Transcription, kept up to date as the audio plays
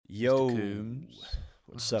Yo, Mr. Coombs.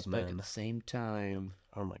 what's up, Spoke at man? the same time.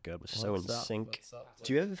 Oh my god, we're so in What's up? sync.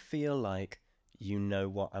 Do you ever feel like you know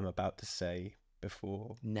what I'm about to say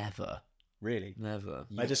before? Never. Really? Never.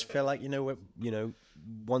 I just feel like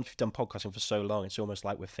once we've done podcasting for so long, it's almost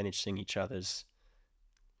like we're finishing each other's.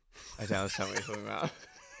 I don't understand what you're talking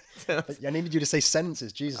about. I needed you to say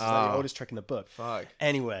sentences. Jesus, is that the Oh. oldest trick in the book? Fuck.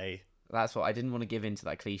 Anyway, That's what I didn't want to give in to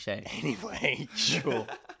that cliche. sure.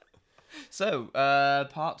 So,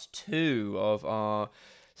 part 2 of our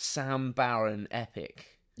Sam Barron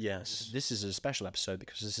epic. Yes, this is a special episode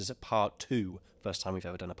because this is a part 2. First time we've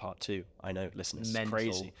ever done a part 2. I know, listeners, Mental.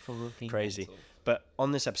 crazy. Fucking Crazy. mental. But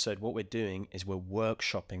on this episode, what we're doing is we're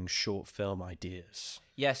workshopping short film ideas.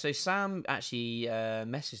 Yeah, so Sam actually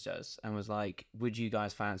messaged us and was like, would you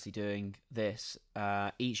guys fancy doing this?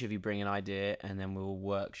 Each of you bring an idea and then we'll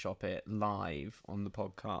workshop it live on the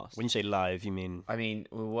podcast. When you say live, you mean... I mean,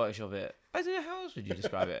 we'll workshop it. I don't know, how else would you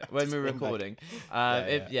describe it when we're recording?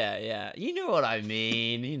 Yeah. You know what I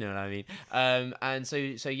mean. And so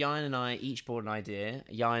Yain and I each brought an idea.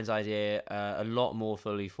 Yain's idea a lot more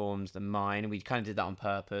fully formed than mine. We kind of did that on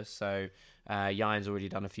purpose. So Yain's already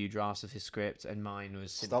done a few drafts of his script, and mine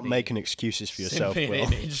was simply... Stop making excuses for yourself, Simply Will.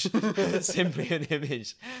 an image. Simply an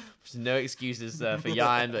image. No excuses for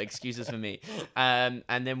Yain, but excuses for me. And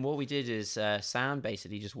then what we did is Sam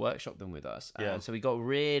basically just workshopped them with us. Yeah. So we got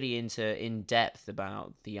really in depth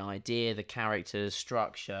about the idea, the characters,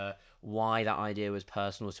 structure, why that idea was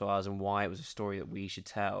personal to us, and why it was a story that we should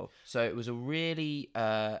tell. So it was a really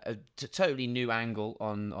totally new angle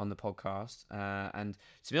on the podcast. And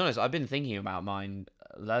to be honest, I've been thinking about mine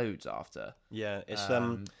loads after. Yeah, it's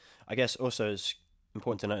I guess also it's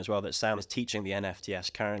important to note as well that Sam is teaching the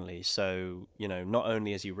NFTS currently. So, not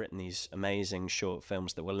only has he written these amazing short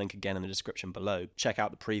films that we'll link again in the description below, check out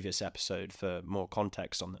the previous episode for more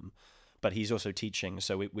context on them, but he's also teaching,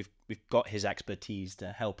 so we've got his expertise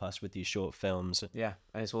to help us with these short films. Yeah,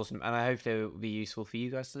 and it's awesome. And I hope they will be useful for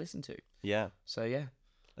you guys to listen to. Yeah. So yeah,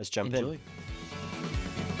 Let's jump enjoy. in.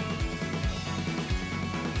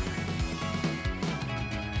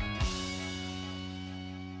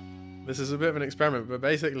 This is a bit of an experiment, but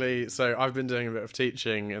basically, so I've been doing a bit of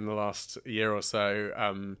teaching in the last year or so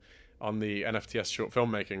on the NFTS short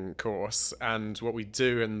filmmaking course, and what we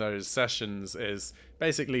do in those sessions is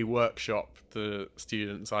basically workshop the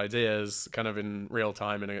students' ideas kind of in real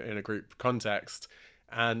time in a group context.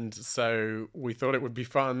 And so we thought it would be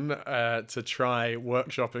fun to try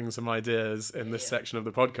workshopping some ideas in this section of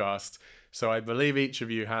the podcast. So I believe each of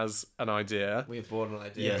you has an idea. We've brought an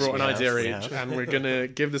idea. Yes, Brought an we idea have. each, and we're going to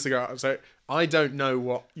give this a go. So I don't know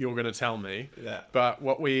what you're going to tell me, but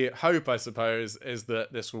what we hope, I suppose, is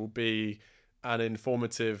that this will be an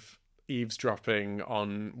informative eavesdropping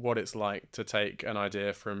on what it's like to take an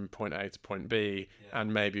idea from point A to point B,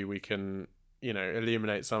 and maybe we can,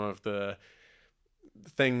 illuminate some of the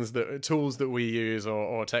tools that we use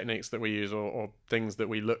or techniques that we use or things that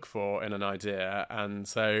we look for in an idea. And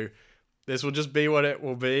so this will just be what it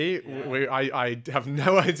will be. I have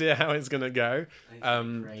no idea how it's going to go.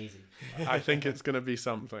 Crazy. I think it's going to be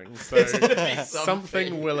something. So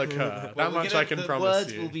something will occur. That much I can promise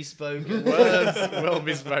words you. will be spoken. Words will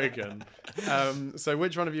be spoken. So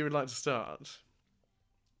which one of you would like to start?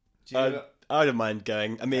 I don't mind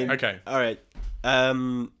going. I mean, Okay. All right.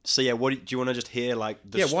 So yeah, what do you want to just hear? Like,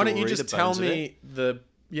 the Why don't you story, just the tell bones of it? me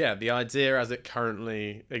the idea as it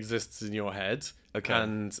currently exists in your head. Okay.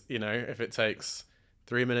 And, if it takes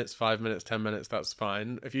 3 minutes, 5 minutes, 10 minutes, that's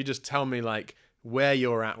fine. If you just tell me, like, where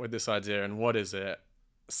you're at with this idea and what is it,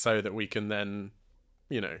 so that we can then,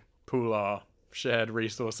 pool our shared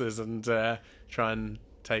resources and try and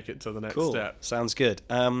take it to the next Cool. step. Sounds good.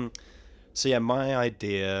 So yeah, my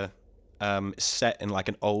idea is set in like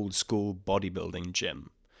an old school bodybuilding gym.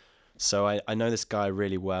 So I know this guy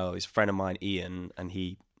really well. He's a friend of mine, Ian, and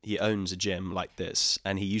he owns a gym like this,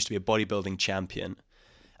 and he used to be a bodybuilding champion.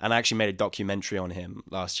 And I actually made a documentary on him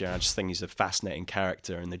last year. I just think he's a fascinating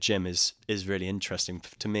character, and the gym is really interesting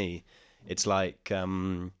to me. It's like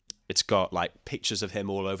it's got like pictures of him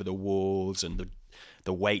all over the walls, and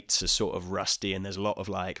the weights are sort of rusty, and there's a lot of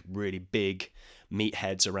like really big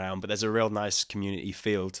meatheads around, but there's a real nice community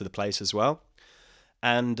feel to the place as well.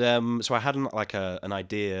 And so I had an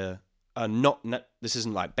idea. This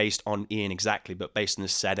isn't like based on Ian exactly, but based on the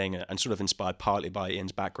setting and sort of inspired partly by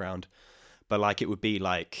Ian's background. But like it would be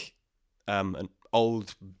like an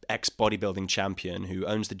old ex-bodybuilding champion who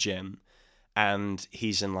owns the gym, and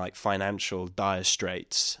he's in like financial dire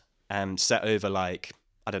straits, and set over like,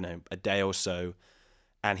 I don't know, a day or so,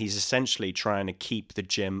 and he's essentially trying to keep the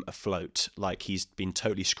gym afloat. Like he's been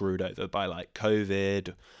totally screwed over by like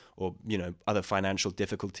COVID or other financial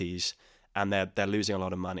difficulties, and they're losing a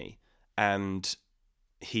lot of money, and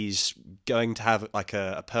he's going to have like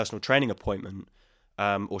a personal training appointment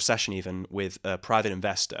or session even with a private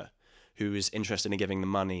investor who is interested in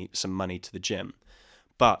giving some money to the gym.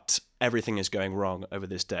 But everything is going wrong over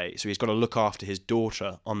this day. So he's got to look after his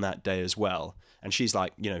daughter on that day as well. And she's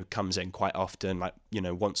like, comes in quite often, like,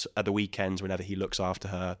 once at the weekends whenever he looks after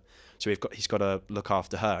her. So he's got to look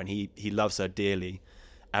after her, and he loves her dearly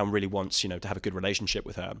and really wants, to have a good relationship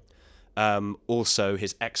with her. Also,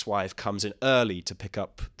 his ex-wife comes in early to pick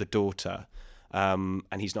up the daughter. And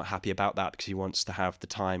he's not happy about that because he wants to have the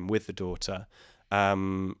time with the daughter.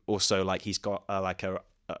 Also, like, he's got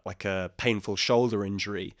like a painful shoulder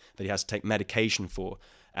injury that he has to take medication for,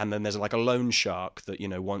 and then there's like a loan shark that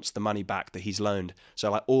wants the money back that he's loaned. So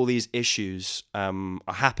like all these issues are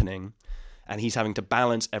happening, and he's having to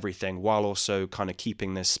balance everything while also kind of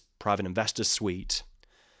keeping this private investor suite.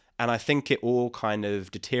 And I think it all kind of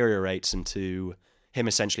deteriorates into him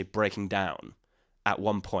essentially breaking down at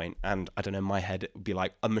one point, and I don't know, in my head it would be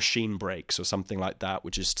like a machine breaks or something like that,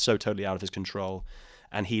 which is so totally out of his control,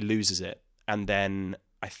 and he loses it. And then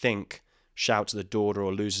I think shouts at the daughter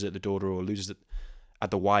or loses it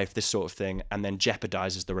at the wife, this sort of thing, and then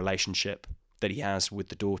jeopardizes the relationship that he has with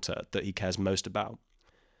the daughter that he cares most about.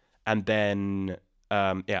 And then,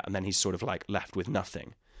 and then he's sort of like left with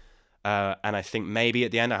nothing. And I think maybe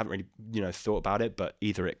at the end, I haven't really, thought about it, but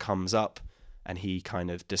either it comes up and he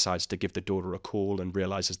kind of decides to give the daughter a call and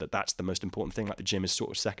realizes that that's the most important thing, like the gym is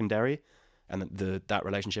sort of secondary, and that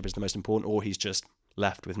relationship is the most important, or he's just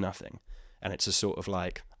left with nothing. And it's a sort of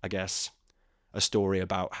like, I guess, a story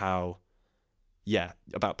about how,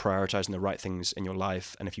 about prioritizing the right things in your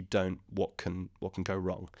life, and if you don't, what can go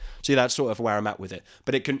wrong. So that's sort of where I'm at with it.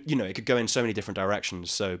 But it can, it could go in so many different directions.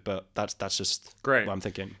 So, but that's just great. What I'm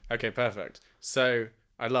thinking. Okay, perfect. So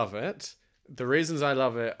I love it. The reasons I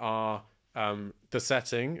love it are the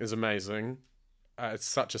setting is amazing. It's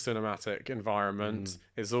such a cinematic environment.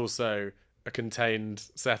 It's also a contained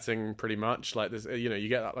setting, pretty much. Like this, you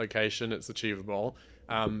get that location, it's achievable.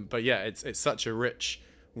 But yeah, it's such a rich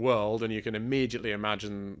world, and you can immediately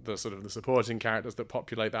imagine the sort of the supporting characters that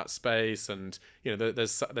populate that space, and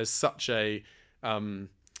there's such a an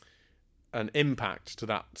impact to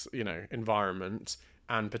that environment.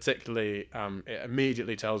 And particularly, it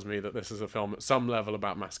immediately tells me that this is a film at some level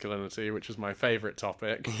about masculinity, which is my favorite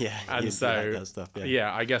topic. Yeah, and so like that stuff,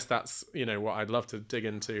 yeah. I guess that's what I'd love to dig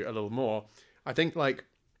into a little more. I think like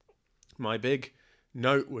my big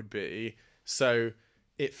note would be, so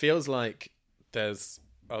it feels like there's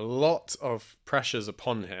a lot of pressures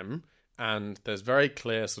upon him, and there's very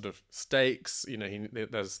clear sort of stakes.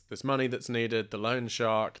 There's this money that's needed, the loan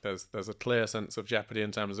shark. There's a clear sense of jeopardy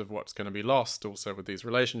in terms of what's going to be lost, also with these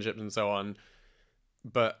relationships and so on.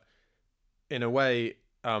 But in a way,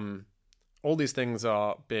 all these things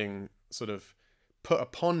are being sort of put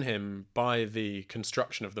upon him by the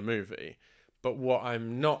construction of the movie. But what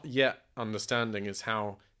I'm not yet understanding is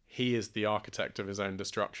how he is the architect of his own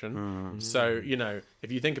destruction. So,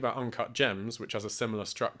 if you think about Uncut Gems, which has a similar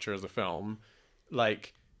structure as a film,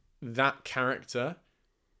 like that character,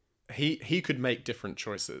 he could make different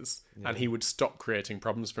choices and he would stop creating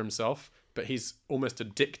problems for himself, but he's almost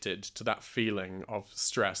addicted to that feeling of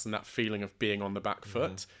stress and that feeling of being on the back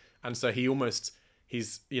foot. And so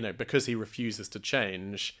he's because he refuses to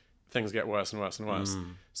change, things get worse and worse and worse.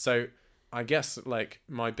 So I guess like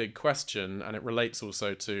my big question, and it relates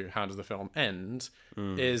also to how does the film end,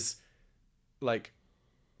 is like,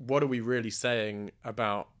 what are we really saying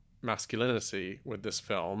about masculinity with this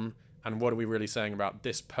film, and what are we really saying about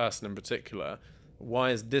this person in particular?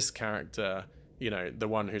 Why is this character, the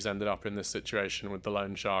one who's ended up in this situation with the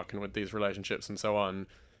loan shark and with these relationships and so on?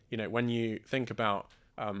 When you think about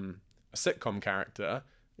a sitcom character,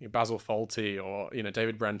 Basil Fawlty or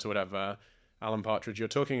David Brent or whatever, Alan Partridge, you're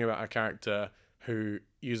talking about a character who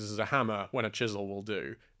uses a hammer when a chisel will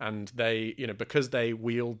do, and they, because they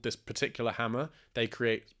wield this particular hammer, they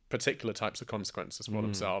create particular types of consequences for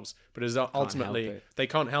themselves. But ultimately, they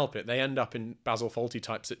can't help it. They end up in Basil Fawlty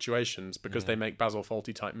type situations because they make Basil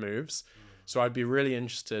Fawlty type moves. So I'd be really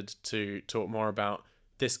interested to talk more about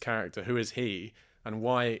this character. Who is he, and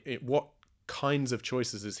what kinds of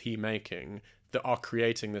choices is he making that are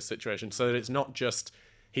creating this situation, so that it's not just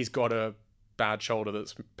he's got a bad shoulder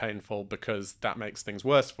that's painful because that makes things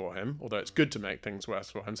worse for him, although it's good to make things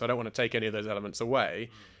worse for him, so I don't want to take any of those elements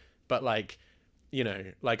away. But I've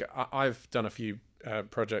done a few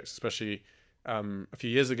projects, especially a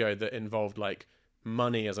few years ago, that involved like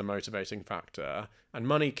money as a motivating factor, and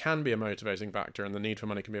money can be a motivating factor, and the need for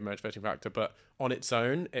money can be a motivating factor, but on its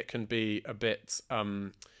own it can be a bit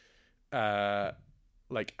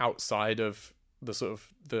like outside of the sort of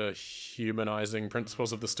the humanizing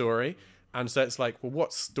principles of the story. And so it's like, well,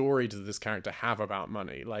 what story does this character have about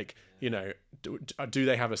money? Like, you know, do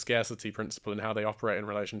they have a scarcity principle in how they operate in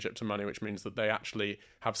relationship to money, which means that they actually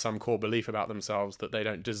have some core belief about themselves that they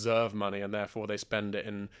don't deserve money and therefore they spend it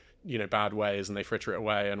in, you know, bad ways and they fritter it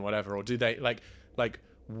away and whatever? Or do they like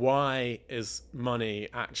why is money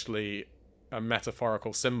actually a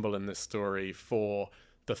metaphorical symbol in this story for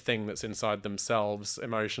the thing that's inside themselves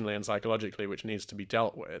emotionally and psychologically, which needs to be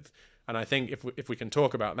dealt with? And I think if we can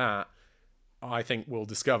talk about that, I think we'll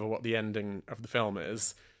discover what the ending of the film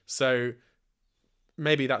is. So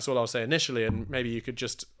maybe that's all I'll say initially, and maybe you could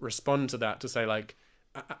just respond to that to say, like,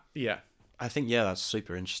 yeah. I think, yeah, that's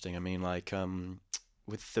super interesting. I mean, like,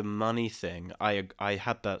 with the money thing, I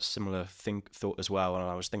had that similar thought as well, and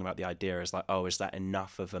I was thinking about the idea as like, oh, is that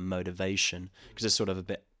enough of a motivation? Because it's sort of a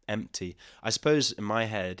bit empty. I suppose in my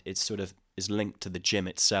head, it's sort of is linked to the gym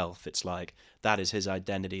itself. It's like, that is his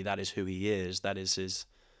identity, that is who he is, that is his...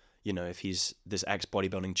 You know, if he's this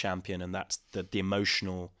ex-bodybuilding champion and that's the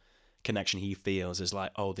emotional connection he feels is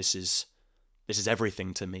like, oh, this is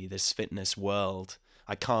everything to me, this fitness world.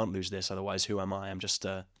 I can't lose this, otherwise who am I? I'm just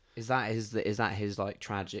a... Is that his like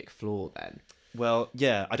tragic flaw then? Well,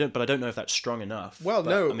 yeah, I don't know if that's strong enough. Well,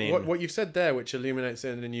 but, no, I mean, what you've said there, which illuminates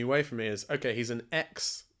it in a new way for me, is, okay, he's an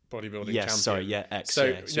ex-bodybuilding champion. Sorry, yeah, ex. So,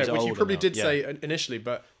 yeah. you know, which you probably did yeah. say initially,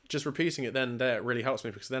 but just repeating it then there really helps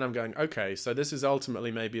me, because then I'm going, okay, so this is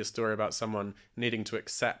ultimately maybe a story about someone needing to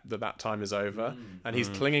accept that time is over, and he's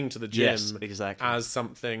clinging to the gym Yes, exactly. as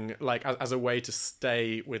something like as a way to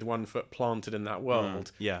stay with one foot planted in that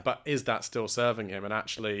world. yeah. But is that still serving him? And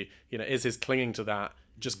actually, you know, is his clinging to that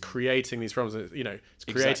just creating these problems? You know, it's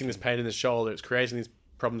creating this pain in his shoulder, it's creating these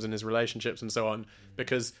problems in his relationships and so on,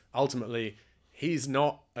 because ultimately he's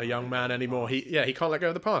not a young man anymore. He can't let go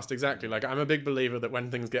of the past. Exactly. Like, I'm a big believer that when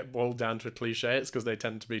things get boiled down to a cliche, it's because they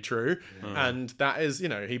tend to be true. And that is, you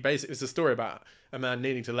know, it's a story about a man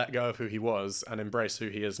needing to let go of who he was and embrace who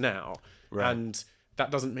he is now. Right. And that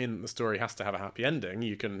doesn't mean that the story has to have a happy ending.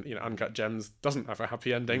 You can, you know, Uncut Gems doesn't have a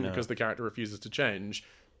happy ending because the character refuses to change.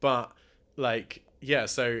 But, like, yeah,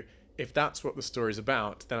 so if that's what the story's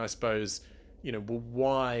about, then I suppose, you know, well,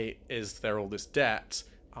 why is there all this debt?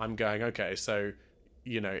 I'm going, okay, so,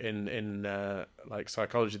 you know, in like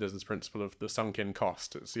psychology, there's this principle of the sunk-in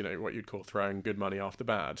cost. It's, you know, what you'd call throwing good money after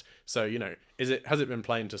bad. So, you know, has it been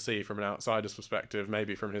plain to see from an outsider's perspective,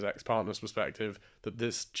 maybe from his ex-partner's perspective, that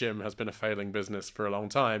this gym has been a failing business for a long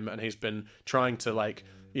time, and he's been trying to, like,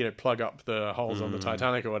 you know, plug up the holes on the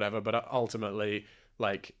Titanic or whatever, but ultimately,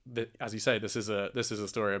 like, as you say, this is a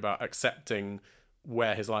story about accepting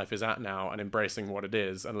where his life is at now and embracing what it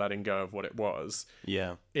is and letting go of what it was.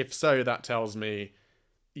 Yeah. If so, that tells me,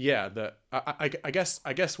 yeah, that I guess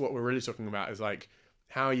what we're really talking about is, like,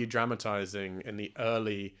 how are you dramatizing in the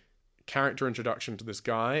early character introduction to this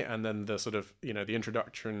guy, and then the sort of, you know, the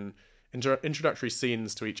introductory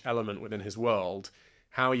scenes to each element within his world.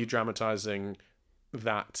 How are you dramatizing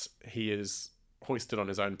that he is hoisted on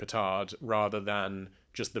his own petard rather than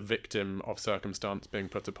just the victim of circumstance being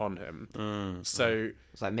put upon him? So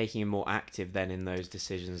it's like making him more active then in those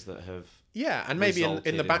decisions that have... Yeah, and maybe in the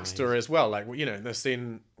resulted backstory as well. Like, you know, the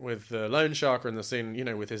scene with the loan shark, or in the scene, you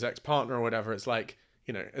know, with his ex-partner or whatever, it's like,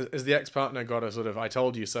 you know, as the ex-partner got a sort of "I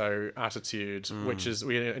told you so" attitude, which is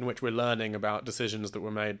in which we're learning about decisions that were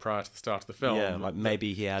made prior to the start of the film. Yeah, like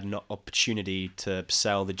maybe he had an opportunity to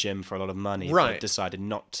sell the gym for a lot of money, Right. but decided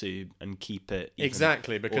not to and keep it.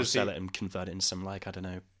 Exactly, or because sell it and convert it into some, like, I don't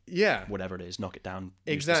know, yeah, whatever it is, knock it down. use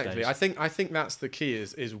the exactly. space. I think that's the key.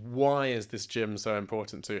 Is why is this gym so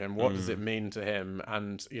important to him? What does it mean to him?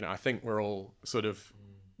 And, you know, I think we're all sort of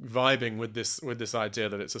vibing with this idea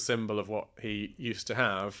that it's a symbol of what he used to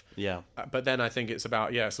have. Yeah. But then I think it's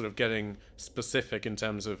about, yeah, sort of getting specific in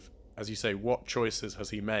terms of, as you say, what choices has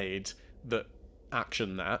he made that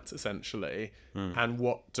action that, essentially, and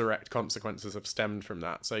what direct consequences have stemmed from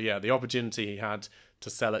that. So, yeah, the opportunity he had to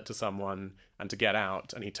sell it to someone and to get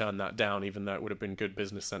out, and he turned that down, even though it would have been good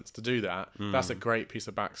business sense to do that. That's a great piece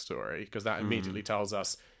of backstory, because that immediately tells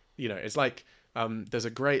us, you know, it's like, there's a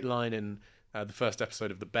great line in the first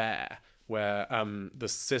episode of The Bear where the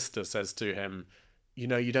sister says to him, you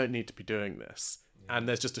know, you don't need to be doing this. And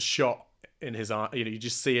there's just a shot in his eye, you know, you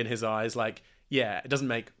just see in his eyes, like, it doesn't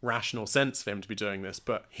make rational sense for him to be doing this,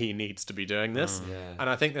 but he needs to be doing this. Yeah. And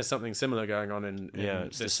I think there's something similar going on in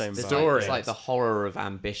it's the this same vibe. story. It's like the horror of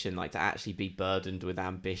ambition, like to actually be burdened with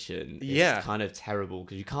ambition. It's Yeah. kind of terrible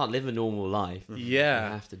because you can't live a normal life. Yeah.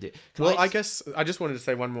 You have to do. Well, I guess I just wanted to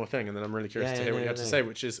say one more thing, and then I'm really curious to hear what you had to no. say,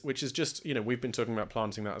 which is just, we've been talking about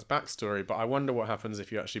planting that as backstory, but I wonder what happens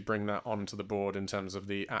if you actually bring that onto the board in terms of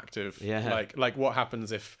the active, like what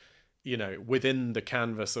happens if, within the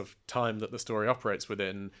canvas of time that the story operates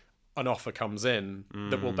within, an offer comes in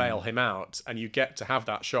that will bail him out, and you get to have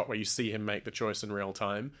that shot where you see him make the choice in real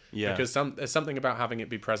time. Yeah. Because there's something about having it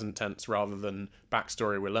be present tense rather than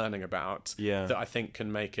backstory we're learning about that I think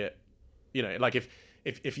can make it, like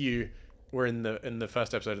if you were in the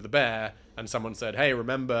first episode of The Bear and someone said, hey,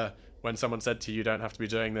 remember when someone said to you, you don't have to be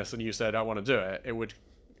doing this, and you said, I want to do it, it would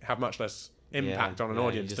have much less impact on an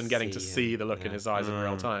audience than getting to see the look in his eyes in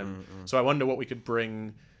real time. So I wonder what we could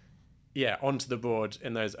bring onto the board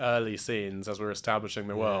in those early scenes as we're establishing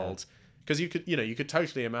the world, because you could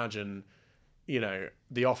totally imagine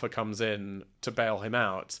the offer comes in to bail him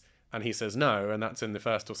out and he says no, and that's in the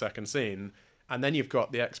first or second scene, and then you've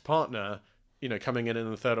got the ex-partner coming in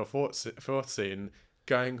the third or fourth scene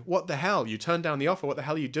going, what the hell, you turned down the offer, what the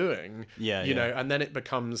hell are you doing? And then it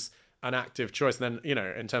becomes an active choice. And then,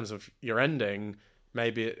 in terms of your ending,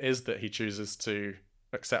 maybe it is that he chooses to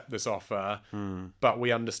accept this offer, but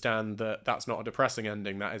we understand that that's not a depressing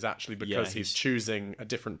ending. That is actually because he's choosing a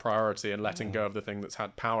different priority and letting go of the thing that's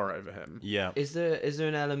had power over him. Yeah. Is there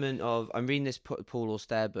an element of, I'm reading this Paul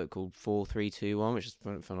Auster book called 4321, which is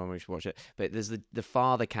phenomenal, you should watch it, but there's the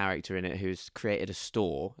father character in it who's created a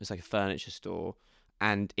store. It's like a furniture store,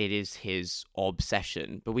 and it is his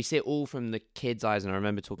obsession. But we see it all from the kid's eyes, and I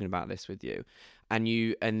remember talking about this with you. And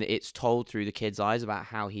it's told through the kid's eyes about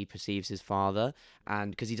how he perceives his father,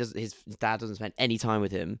 and because his dad doesn't spend any time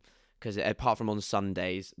with him, because apart from on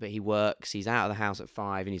Sundays, but he works. He's out of the house at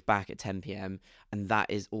 5 and he's back at 10 p.m. and that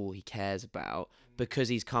is all he cares about, because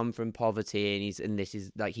he's come from poverty, and this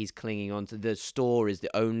is like he's clinging on to the store is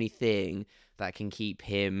the only thing that can keep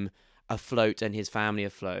him afloat and his family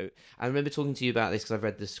afloat. I remember talking to you about this because I've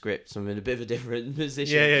read the script, so I'm in a bit of a different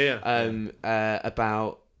position.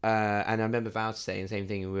 About and I remember Val saying the same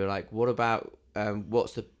thing, and we were like, what about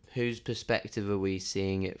whose perspective are we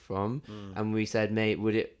seeing it from? And we said, mate,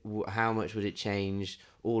 how much would it change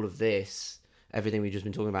all of this, everything we've just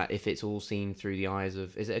been talking about, if it's all seen through the eyes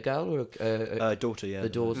of, is it a girl or a daughter? Yeah, the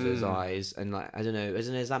daughter's eyes, and like, I don't know,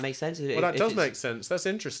 does that make sense? Well, that does make sense. That's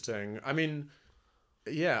interesting. I mean,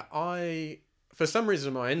 for some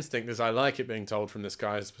reason, my instinct is I like it being told from this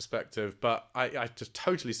guy's perspective, but I just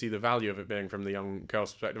totally see the value of it being from the young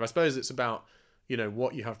girl's perspective. I suppose it's about,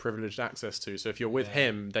 what you have privileged access to. So if you're with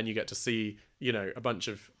him, then you get to see, a bunch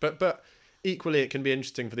of... But equally, it can be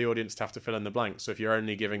interesting for the audience to have to fill in the blanks. So if you're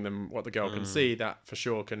only giving them what the girl can see, that for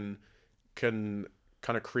sure can kind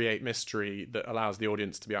of create mystery that allows the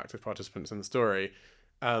audience to be active participants in the story.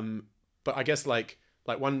 But I guess like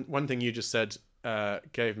one thing you just said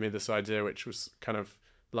gave me this idea, which was kind of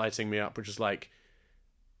lighting me up, which is like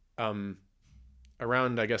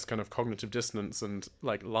around, I guess, kind of cognitive dissonance and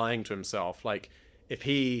like lying to himself. Like if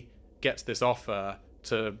he gets this offer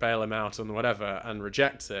to bail him out and whatever and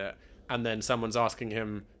rejects it, and then someone's asking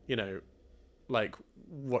him, like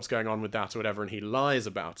what's going on with that or whatever, and he lies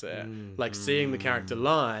about it, like seeing the character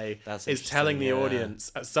lie is telling the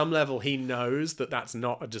audience at some level he knows that that's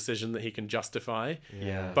not a decision that he can justify,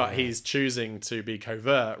 but he's choosing to be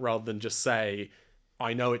covert rather than just say,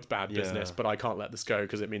 I know it's bad business, but I can't let this go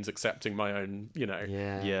because it means accepting my own,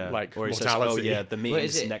 like or mortality. Says, the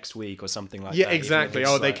meeting's next week or something like that. Yeah, exactly.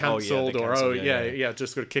 They like, cancelled,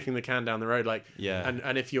 just sort of kicking the can down the road. Like,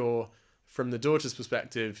 and if you're from the daughter's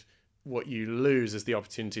perspective, what you lose is the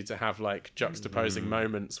opportunity to have like juxtaposing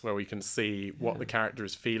moments where we can see what the character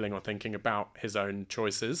is feeling or thinking about his own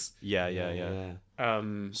choices.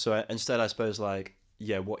 So instead, I suppose like,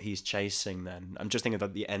 what he's chasing then, I'm just thinking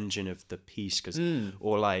about the engine of the piece, because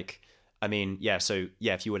or like, I mean,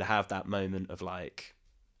 if you would have that moment of like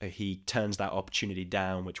he turns that opportunity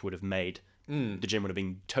down, which would have made the gym would have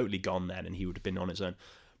been totally gone then, and he would have been on his own.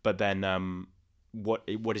 But then what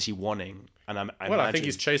is he wanting? And I think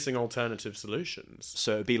he's chasing alternative solutions.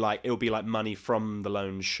 So it would be like money from the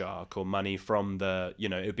loan shark, or money from the,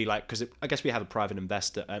 it would be like, because I guess we have a private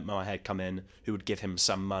investor at my head come in who would give him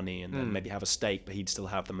some money and then maybe have a stake, but he'd still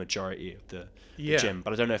have the majority of the gym.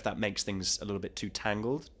 But I don't know if that makes things a little bit too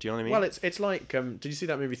tangled. Do you know what I mean? Well, it's like, did you see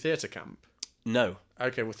that movie Theatre Camp? No.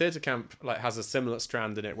 Okay, well, Theatre Camp like has a similar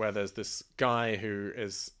strand in it where there's this guy who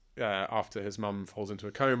is after his mum falls into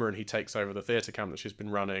a coma, and he takes over the theatre camp that she's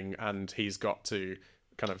been running, and he's got to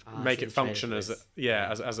kind of I make see it the trailer function for as this.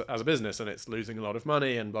 as a business, and it's losing a lot of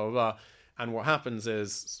money and blah blah blah. And what happens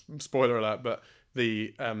is, spoiler alert, but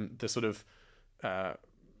the sort of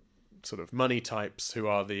money types who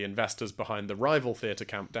are the investors behind the rival theatre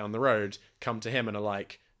camp down the road come to him and are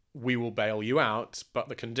like, we will bail you out, but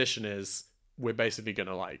the condition is we're basically going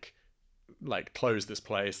to like close this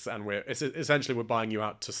place, and essentially we're buying you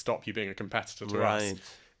out to stop you being a competitor to us.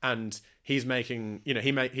 And he's making,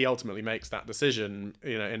 he ultimately makes that decision,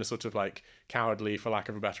 in a sort of like cowardly, for lack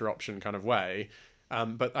of a better option kind of way.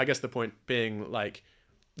 But I guess the point being, like,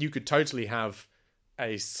 you could totally have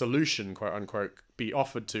a solution, quote unquote, be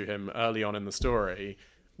offered to him early on in the story,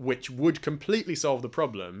 which would completely solve the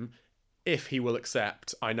problem if he will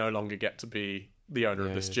accept, I no longer get to be the owner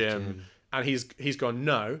of this gym. And he's gone,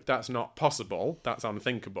 no, that's not possible. That's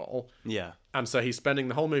unthinkable. Yeah. And so he's spending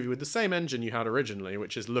the whole movie with the same engine you had originally,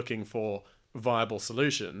 which is looking for viable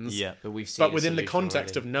solutions. Yeah. But we've seen But within the a solution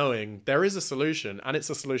context already. of knowing there is a solution, and it's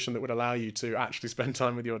a solution that would allow you to actually spend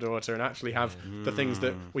time with your daughter and actually have the things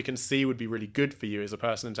that we can see would be really good for you as a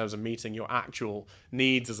person in terms of meeting your actual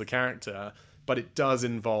needs as a character. But it does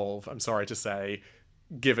involve, I'm sorry to say,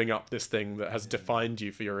 giving up this thing that has defined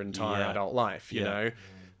you for your entire adult life, you know?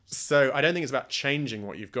 So I don't think it's about changing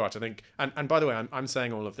what you've got. I think, and by the way, I'm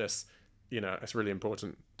saying all of this, it's really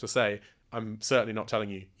important to say, I'm certainly not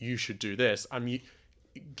telling you should do this. I'm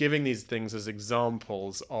giving these things as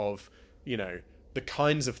examples of, the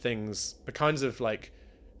kinds of like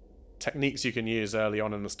techniques you can use early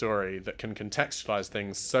on in the story that can contextualize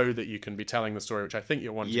things so that you can be telling the story, which I think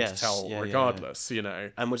you're wanting to tell regardless,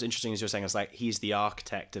 And what's interesting is you're saying it's like he's the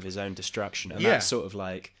architect of his own destruction, and that sort of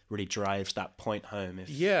like really drives that point home.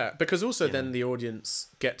 Because also then the audience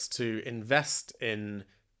gets to invest in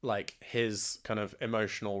like his kind of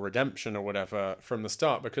emotional redemption or whatever from the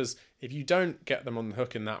start, because if you don't get them on the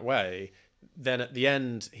hook in that way, then at the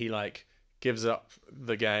end he like gives up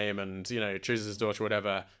the game and, chooses his daughter or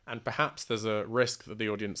whatever, and perhaps there's a risk that the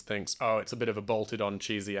audience thinks, oh, it's a bit of a bolted on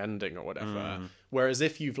cheesy ending or whatever. Whereas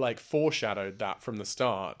if you've like foreshadowed that from the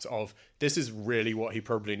start of, this is really what he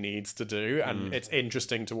probably needs to do, and it's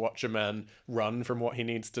interesting to watch a man run from what he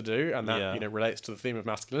needs to do, and that relates to the theme of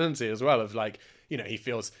masculinity as well, of like, he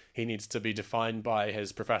feels he needs to be defined by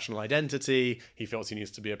his professional identity, he feels he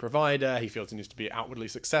needs to be a provider, he feels he needs to be outwardly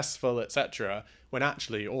successful, etc., when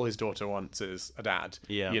actually all his daughter wants is a dad.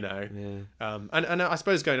 And I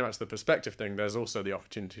suppose going back to the perspective thing, there's also the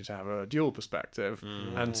opportunity to have a dual perspective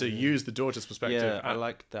and to use the daughter's perspective I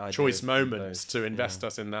like the idea choice of moments both. to invest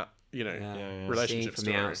us in that relationship Seeing from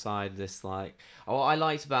story. the outside, this like, what I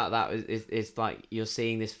liked about that is like you're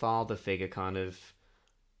seeing this father figure kind of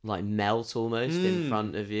like melt almost in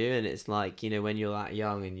front of you, and it's like, when you're that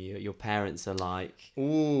young and your parents are like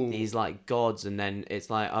these like gods, and then it's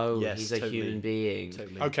like, he's a human being.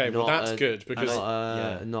 Okay, well that's good, because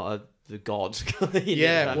not the god.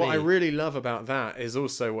 What I really love about that is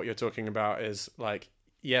also what you're talking about is like,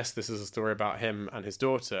 yes, this is a story about him and his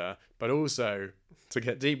daughter, but also, to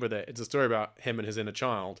get deep with it, it's a story about him and his inner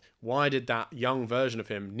child. Why did that young version of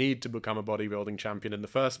him need to become a bodybuilding champion in the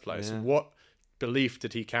first place? What belief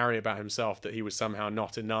did he carry about himself that he was somehow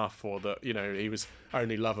not enough, or that he was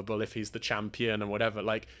only lovable if he's the champion and whatever?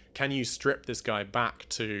 Like, can you strip this guy back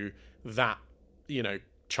to that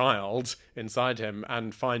child inside him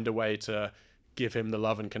and find a way to give him the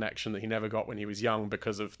love and connection that he never got when he was young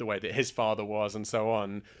because of the way that his father was and so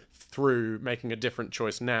on, through making a different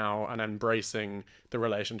choice now and embracing the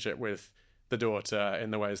relationship with the daughter in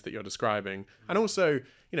the ways that you're describing? And also,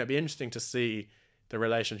 it'd be interesting to see the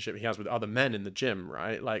relationship he has with other men in the gym,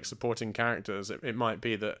 right? Like supporting characters. It might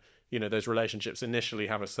be that, those relationships initially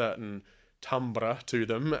have a certain timbre to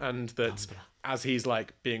them, and that as he's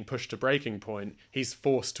like being pushed to breaking point, he's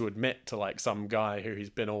forced to admit to like some guy who he's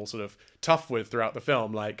been all sort of tough with throughout the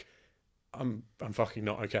film, like, I'm fucking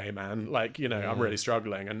not okay, man. Like, I'm really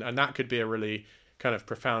struggling. And that could be a really kind of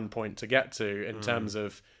profound point to get to in terms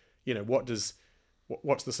of,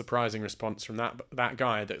 what's the surprising response from that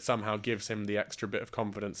guy that somehow gives him the extra bit of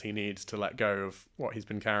confidence he needs to let go of what he's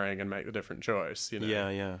been carrying and make the different choice,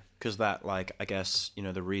 Yeah. Because that, like, I guess,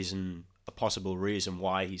 a possible reason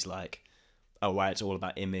why he's like, why it's all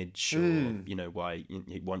about image, or, why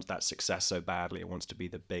he wants that success so badly, he wants to be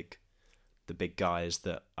the big guy, is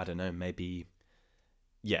that, I don't know, maybe,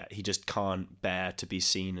 he just can't bear to be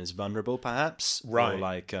seen as vulnerable, perhaps. Right. Or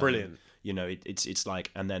like, brilliant. It's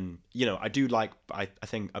like, and then, I do like, I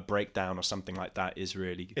think a breakdown or something like that is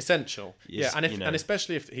really essential. And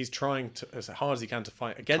especially if he's trying to, as hard as he can, to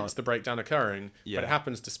fight against the breakdown occurring, but it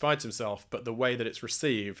happens despite himself, but the way that it's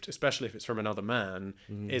received, especially if it's from another man,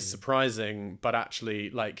 is surprising, but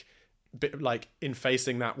actually like like in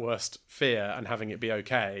facing that worst fear and having it be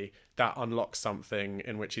okay, that unlocks something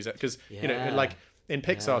in which he's, because you know, Yeah. like in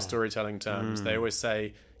Pixar storytelling terms, they always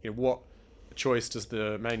say, you know, what choice does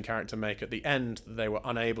the main character make at the end that they were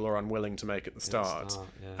unable or unwilling to make at the start?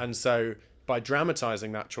 yeah. And so by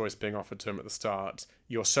dramatizing that choice being offered to him at the start,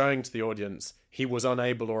 you're showing to the audience he was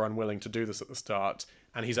unable or unwilling to do this at the start,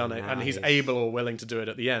 and he's and he's able or willing to do it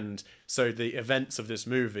at the end. So the events of this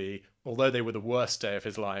movie, although they were the worst day of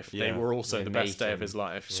his life, they Yeah. were also They the best made day of him. his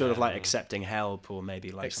life. Sort of like accepting help, or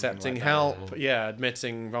maybe like something Accepting like help,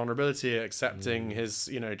 admitting vulnerability, accepting his,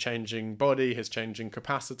 you know, changing body, his changing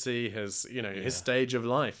capacity, his, you know, his stage of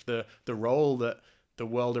life, the role that the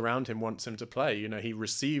world around him wants him to play. You know, he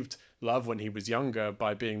received love when he was younger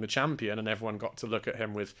by being the champion, and everyone got to look at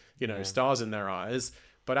him with, you know, stars in their eyes.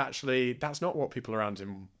 But actually, that's not what people around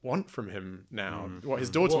him want from him now. What his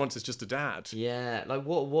daughter wants is just a dad. Yeah, like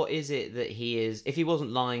what is it that he is? If he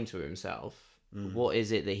wasn't lying to himself, what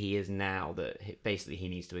is it that he is now that basically he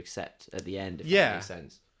needs to accept at the end? If that makes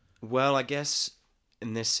sense. Well, I guess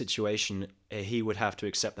in this situation, he would have to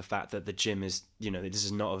accept the fact that the gym is, you know, this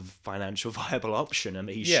is not a financial viable option, and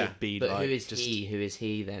he should be But like, who is he? Who is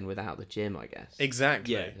he then without the gym? I guess.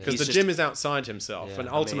 Exactly. Yeah, Because he's the just- gym is outside himself, Yeah, and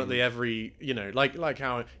I ultimately every, you know, like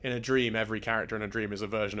how in a dream, every character in a dream is a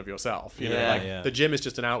version of yourself. You know, Yeah, like yeah. the gym is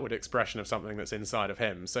just an outward expression of something that's inside of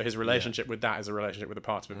him. So his relationship with that is a relationship with a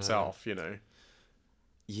part of himself, you know.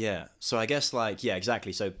 Yeah. So I guess like, yeah,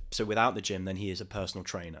 exactly. So without the gym, then he is a personal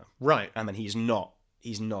trainer, Right. and then he's not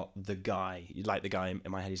the guy, like the guy in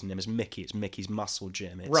my head. His name is Mickey. It's Mickey's muscle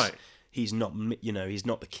gym. It's, Right. He's not, you know, he's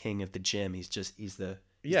not the king of the gym. He's the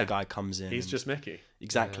Yeah. guy comes in. He's and- just Mickey.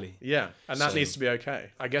 exactly. Yeah, and that So- needs to be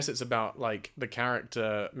okay. I guess it's about like the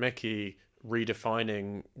character Mickey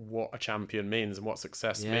redefining what a champion means and what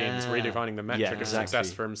success means, Yeah. redefining the metric of exactly.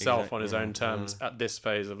 success for himself Exactly. on his own terms at this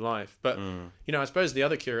phase of life. But you know, I suppose the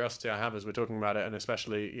other curiosity I have as we're talking about it, and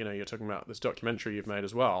especially, you know, you're talking about this documentary you've made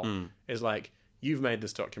as well, is like, you've made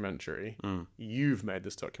this documentary, you've made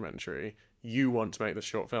this documentary, you want to make this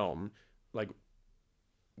short film, like,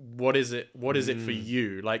 what is it for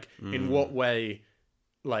you? Like, in what way,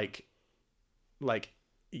 like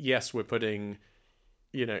yes, we're putting,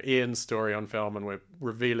 you know, Ian's story on film, and we're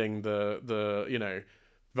revealing the you know,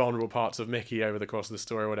 vulnerable parts of Mickey over the course of the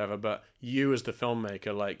story or whatever, but you as the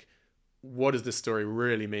filmmaker, like, what does this story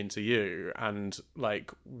really mean to you? And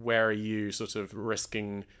like, where are you sort of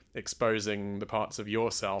risking exposing the parts of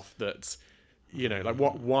yourself that, you know, like,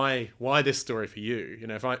 why this story for you? You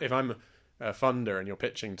know, if I'm a funder and you're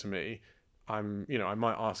pitching to me, I'm, you know, I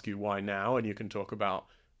might ask you why now, and you can talk about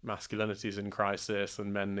masculinity's in crisis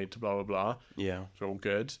and men need to blah blah blah. Yeah. It's all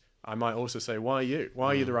good. I might also say, why are you? Why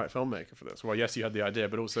are you the right filmmaker for this? Well, yes, you had the idea,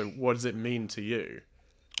 but also, what does it mean to you?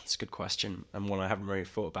 It's a good question, and one I haven't really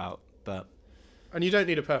thought about, but And you don't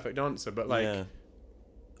need a perfect answer, but like, yeah.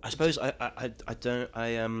 I suppose I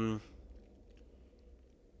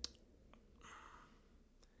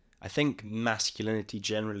think masculinity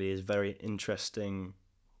generally is very interesting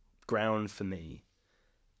ground for me,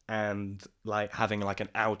 and like having like an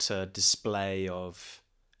outer display of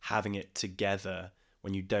having it together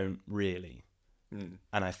when you don't really.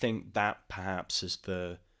 And I think that perhaps is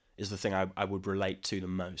the thing I would relate to the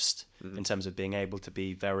most in terms of being able to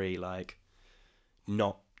be very like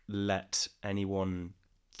not let anyone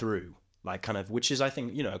through, like kind of, which is, I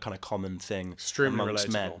think, you know, a kind of common thing Extremely amongst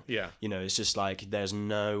relatable, men. yeah. You know, it's just like there's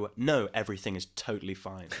no everything is totally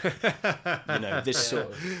fine. You know, this sort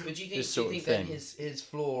of But do you think, this sort of then thing. his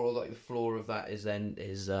flaw, or like the flaw of that, is then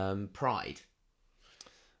his pride?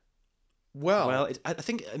 Well, I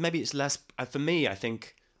think maybe it's less for me. I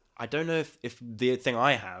think I don't know if the thing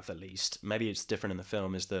I have, at least, maybe it's different in the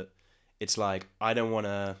film, is that it's like I don't want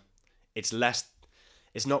to. It's less.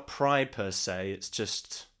 It's not pride per se. It's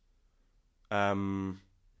just,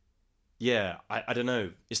 yeah. I don't know.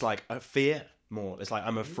 It's like a fear more. It's like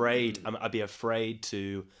I'm afraid. I'd be afraid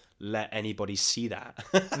to let anybody see that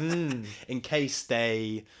in case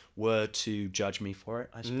they were to judge me for it,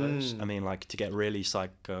 I suppose. I mean, like, to get really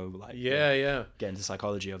psycho, like, yeah. get into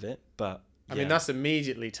psychology of it. But I mean, that's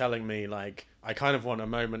immediately telling me, like, I kind of want a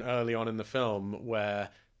moment early on in the film where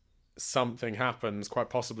something happens. Quite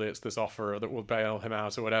possibly it's this offer that will bail him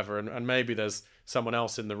out or whatever, and maybe there's someone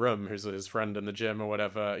else in the room who's his friend in the gym or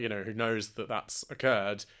whatever, you know, who knows that that's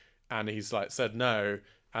occurred, and he's like said no,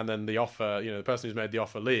 and then the offer, you know, the person who's made the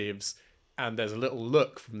offer leaves, and there's a little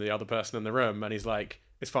look from the other person in the room, and he's like,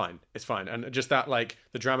 it's fine, and just that, like,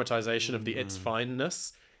 the dramatization of the it's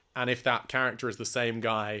fineness. And if that character is the same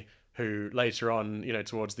guy who later on,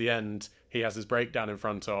 towards the end, he has his breakdown in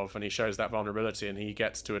front of, and he shows that vulnerability, and he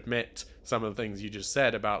gets to admit some of the things you just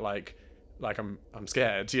said about like I'm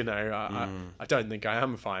scared, I don't think I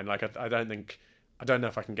am fine. Like I don't know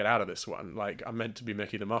if I can get out of this one. Like I'm meant to be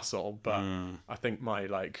Mickey the Muscle, but I think my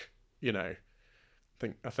I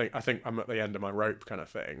think I'm at the end of my rope kind of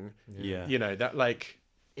thing. Yeah. That like.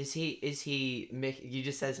 Is he Mickey? You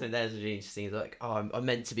just said something there that's really interesting. It's like, I'm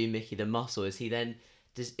meant to be Mickey the Muscle. Is he then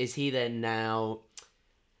now?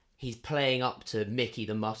 He's playing up to Mickey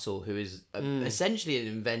the Muscle, who is essentially an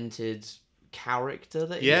invented character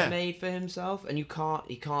that he's made for himself, and he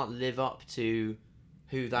can't live up to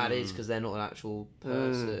who that is because they're not an actual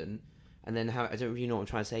person. And then I don't really know what I'm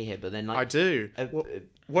trying to say here, but then like I do.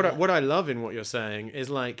 What I love in what you're saying is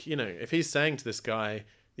like, if he's saying to this guy,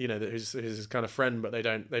 that who's his kind of friend, but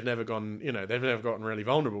they've never gotten really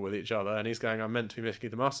vulnerable with each other, and he's going, I'm meant to be Mickey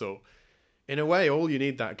the Muscle. In a way, all you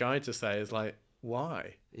need that guy to say is like,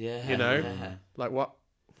 why? Yeah. Like what?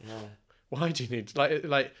 Yeah. Why do you need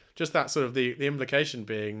like just that sort of the implication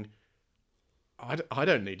being, I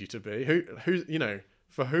don't need you to be who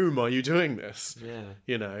for whom are you doing this?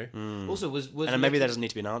 Yeah. Also, was and maybe there doesn't need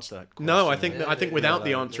to be an answer to that question. No, I think without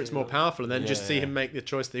the answer, it's more powerful, and then just see him make the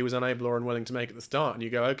choice that he was unable or unwilling to make at the start, and you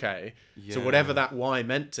go, okay, so whatever that why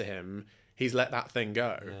meant to him, he's let that thing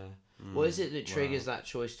go. Yeah. What is it that triggers that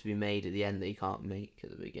choice to be made at the end that he can't make at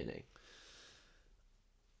the beginning?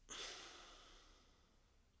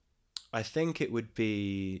 I think it would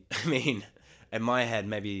be, in my head,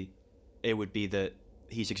 maybe it would be that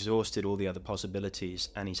he's exhausted all the other possibilities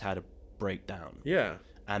and he's had a breakdown. Yeah.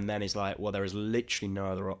 And then he's like, well, there is literally no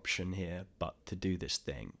other option here but to do this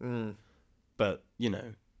thing. But,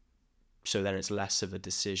 so then it's less of a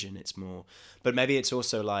decision. It's more, but maybe it's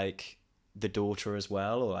also like the daughter as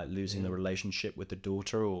well, or like losing the relationship with the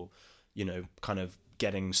daughter, or, kind of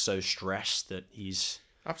getting so stressed that he's...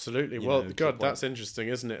 Absolutely. Well, God, that's interesting,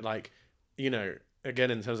 isn't it? Like,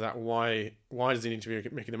 again, in terms of that, why does he need to be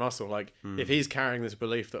Mickey the Muscle? Like, if he's carrying this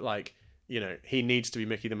belief that, like, he needs to be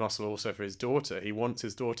Mickey the Muscle also for his daughter. He wants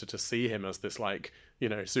his daughter to see him as this, like,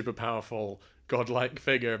 super powerful, godlike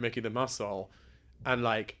figure of Mickey the Muscle. And,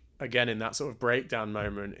 like, again, in that sort of breakdown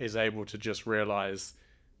moment, is able to just realize,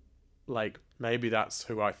 like, maybe that's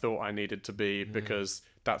who I thought I needed to be because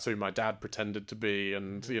that's who my dad pretended to be,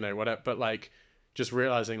 and, whatever. But, like, just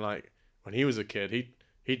realizing, like, when he was a kid,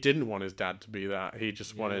 he didn't want his dad to be that. He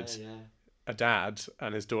just wanted a dad,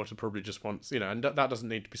 and his daughter probably just wants, and that doesn't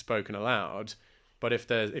need to be spoken aloud. But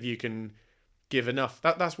if you can give enough,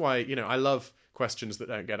 that's why, I love questions that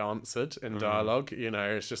don't get answered in dialogue.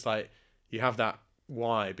 It's just like, you have that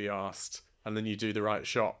why be asked, and then you do the right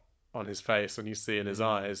shot on his face, and you see in his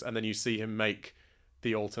eyes, and then you see him make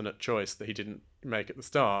the alternate choice that he didn't make at the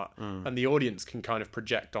start, and the audience can kind of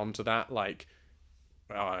project onto that, like,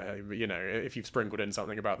 if you've sprinkled in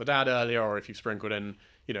something about the dad earlier, or if you've sprinkled in,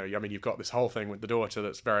 you've got this whole thing with the daughter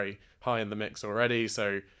that's very high in the mix already.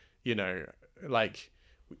 So, like,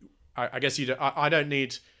 I guess I don't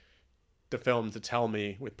need the film to tell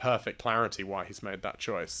me with perfect clarity why he's made that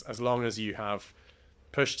choice, as long as you have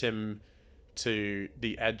pushed him to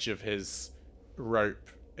the edge of his rope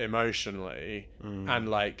emotionally, and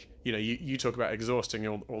like, you talk about exhausting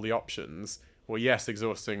all the options. Well, yes,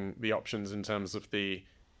 exhausting the options in terms of the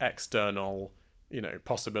external,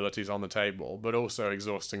 possibilities on the table, but also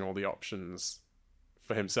exhausting all the options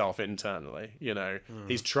for himself internally.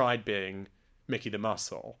 He's tried being Mickey the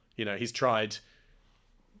Muscle. He's tried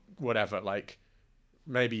whatever, like,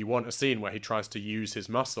 maybe you want a scene where he tries to use his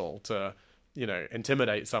muscle to,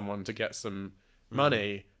 intimidate someone to get some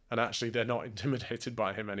money, and actually they're not intimidated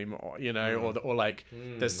by him anymore, or like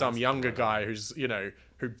there's some younger guy who's,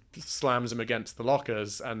 who slams him against the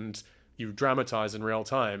lockers, and you dramatize in real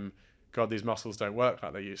time, God, these muscles don't work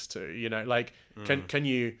like they used to, can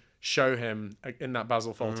you show him in that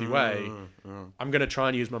Basil Fawlty way, I'm going to try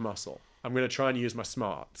and use my muscle. I'm going to try and use my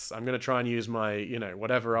smarts. I'm going to try and use my,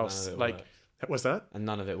 whatever else, like, what's that? And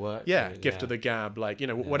none of it works. Yeah, gift of the gab, like,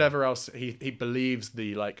 whatever else he believes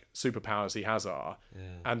the, like, superpowers he has are,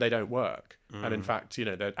 and they don't work. And in fact,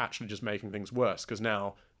 they're actually just making things worse, because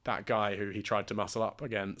now that guy who he tried to muscle up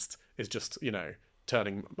against is just,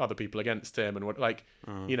 turning other people against him, and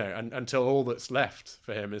and until all that's left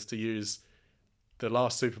for him is to use the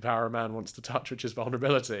last superpower a man wants to touch, which is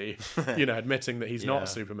vulnerability, admitting that he's not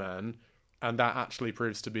Superman, and that actually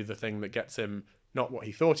proves to be the thing that gets him not what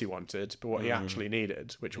he thought he wanted, but what he actually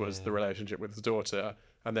needed, which was the relationship with his daughter,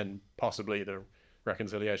 and then possibly the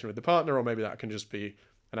reconciliation with the partner, or maybe that can just be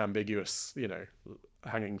an ambiguous,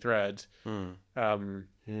 hanging thread.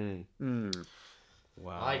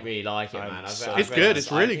 Wow. I really like it, I'm man. so It's read good, this.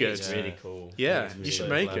 it's really I think good. It's really cool. Yeah, It's you really should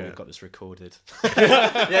cool. make Glad it. We've got this recorded.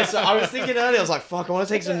 Yeah, so I was thinking earlier, I was like, fuck, I want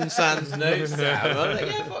to take some Sam's notes down. I was like,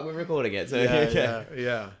 yeah, fuck, we're recording it. So,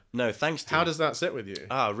 Yeah. No, thanks. Dude. How does that sit with you?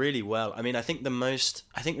 Really well. I mean, I think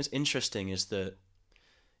what's interesting is that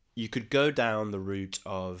you could go down the route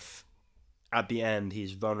of, at the end,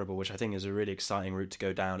 he's vulnerable, which I think is a really exciting route to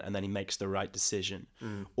go down, and then he makes the right decision.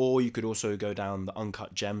 Or you could also go down the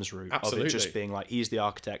Uncut Gems route of it just being like, he's the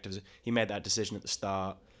architect of, he made that decision at the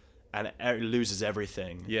start, and it loses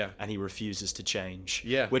everything. Yeah. And he refuses to change.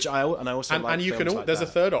 Yeah. Which I also like. And you can films like there's a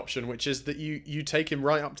that. third option, which is that you take him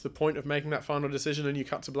right up to the point of making that final decision and you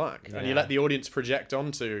cut to black and you let the audience project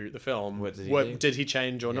onto the film. What did he do? Did he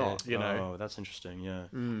change or not? You know. Oh, that's interesting. Yeah.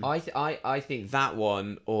 I think that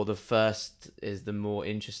one or the first is the more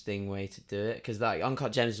interesting way to do it, because like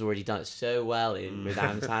Uncut Gems has already done it so well with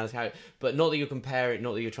Adam Sandler's character. But not that you're comparing,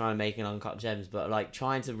 not that you're trying to make an Uncut Gems, but like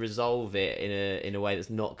trying to resolve it in a way that's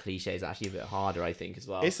not cliche is actually a bit harder, I think, as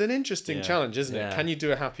well. It's an interesting challenge, isn't it? Yeah. Can you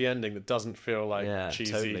do a happy ending that doesn't feel like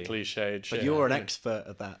cheesy, totally. cliched shit? But you're an expert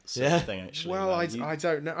at that sort of thing, actually. Well, Like, I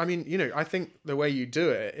don't know. I mean, I think the way you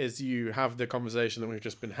do it is you have the conversation that we've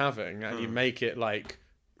just been having, and you make it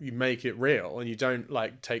real, and you don't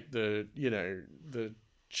like take the the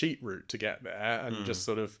cheat route to get there, and just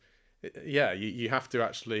sort of you have to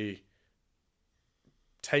actually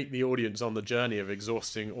take the audience on the journey of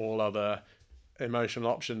exhausting all other emotional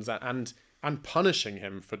options and punishing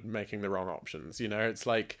him for making the wrong options. It's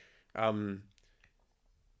like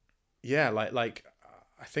like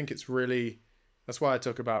I think it's really, that's why I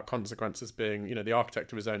talk about consequences being the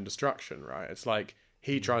architect of his own destruction, right? It's like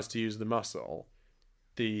he tries to use the muscle,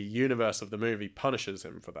 the universe of the movie punishes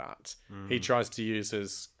him for that. He tries to use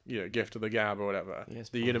his gift of the gab or whatever,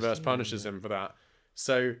 the universe punishes him for that.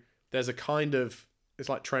 So there's a kind of, it's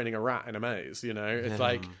like training a rat in a maze, It's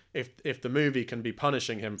like if the movie can be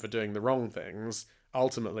punishing him for doing the wrong things,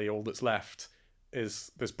 ultimately all that's left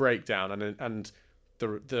is this breakdown, and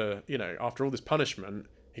the after all this punishment,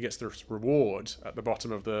 he gets this reward at the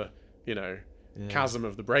bottom of the chasm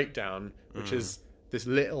of the breakdown, which is this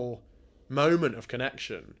little moment of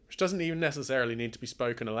connection, which doesn't even necessarily need to be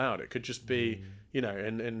spoken aloud. It could just be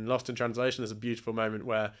in Lost in Translation, there's a beautiful moment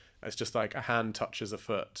where it's just like a hand touches a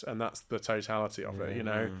foot, and that's the totality of it.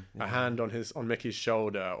 A hand on Mickey's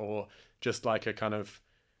shoulder, or just like a kind of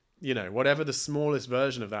whatever the smallest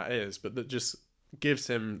version of that is, but that just gives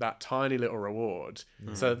him that tiny little reward.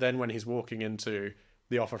 So that then when he's walking into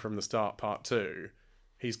The Offer from the Start Part 2,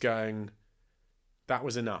 he's going, that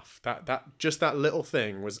was enough. That just that little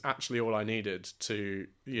thing was actually all I needed to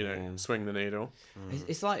swing the needle.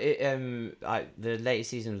 It's like the latest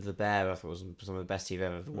season of The Bear, I thought was some of the best TV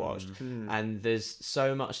I've ever watched. And there's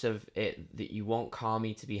so much of it that you want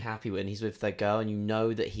Kami to be happy with, and he's with the girl, and you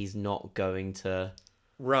know that he's not going to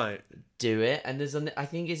do it. And there's I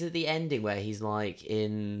think is it the ending where he's like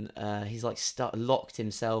he's like locked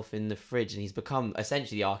himself in the fridge, and he's become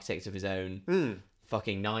essentially the architect of his own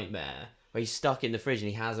fucking nightmare, where he's stuck in the fridge and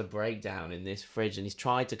he has a breakdown in this fridge, and he's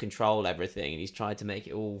tried to control everything and he's tried to make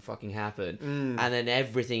it all fucking happen, and then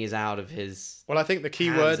everything is out of his I think the key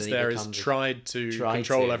words there is tried to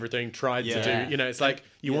control everything, tried to do, it's like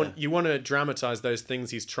you want to dramatize those things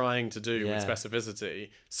he's trying to do with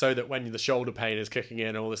specificity, so that when the shoulder pain is kicking in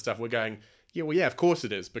and all this stuff, we're going, of course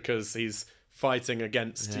it is, because he's fighting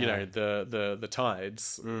against the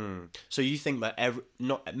tides. So you think that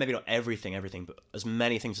maybe not everything, but as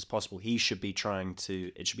many things as possible, he should be trying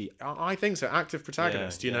to. It should be. I think so. Active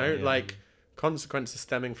protagonist. Like consequences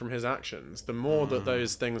stemming from his actions. The more that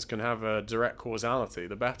those things can have a direct causality,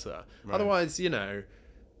 the better. Right. Otherwise,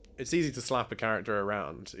 it's easy to slap a character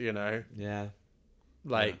around. And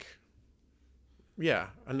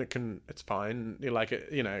it's fine. Like it.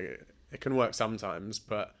 It can work sometimes,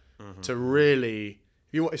 but. To really,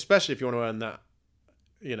 especially if you want to earn that,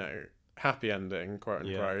 happy ending, quote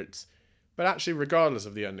unquote. But actually, regardless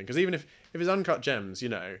of the ending, because even if it's Uncut Gems,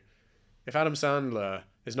 if Adam Sandler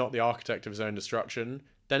is not the architect of his own destruction,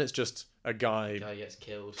 then it's just a guy gets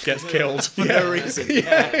killed for no reason.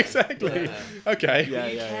 Exactly.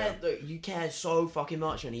 Okay. You care so fucking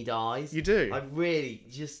much when he dies. You do. I really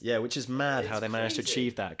just which is mad how they managed to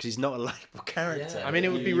achieve that, because he's not a likable character. I mean,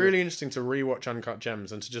 it would be really interesting to rewatch Uncut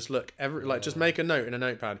Gems and to just look just make a note in a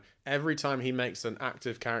notepad every time he makes an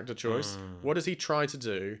active character choice. What does he try to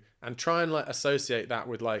do, and try and associate that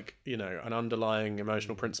with an underlying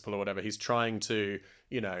emotional principle or whatever. He's trying to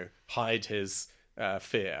hide his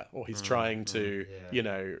fear, or he's trying to, you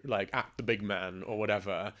know, like act the big man or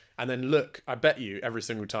whatever. And then look, I bet you every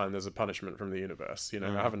single time there's a punishment from the universe. You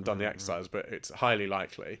know, I haven't done the exercise, but it's highly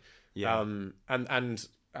likely. Yeah. And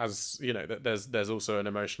as you know, that there's also an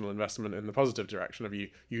emotional investment in the positive direction of you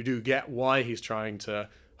do get why he's trying to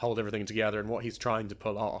hold everything together and what he's trying to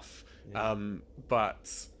pull off.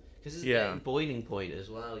 But because it's getting boiling point as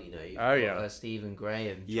well, you know. You've got Stephen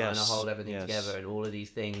Graham trying to hold everything together, and all of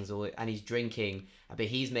these things, and he's drinking, but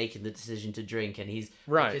he's making the decision to drink, and he's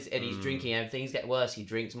he's drinking, and things get worse. He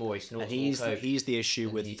drinks more, he snorts more coke. He's the issue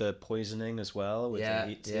with the poisoning as well.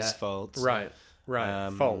 It's his fault. Right.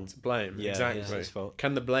 Fault, blame, exactly. His fault.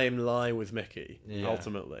 Can the blame lie with Mickey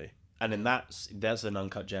ultimately? And in that's an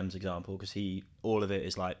Uncut Gems example, because all of it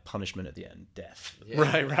is like punishment at the end, death.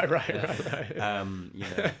 Right. You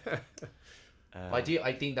know. I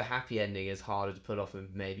think the happy ending is harder to pull off and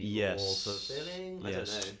maybe more fulfilling. I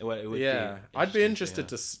don't know. Well, it would I'd be interested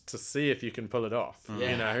to see if you can pull it off.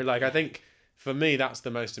 You know, like I think for me that's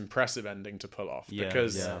the most impressive ending to pull off,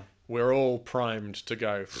 because we're all primed to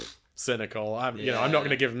go cynical. You know, I'm not going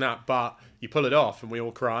to give them that, but you pull it off and we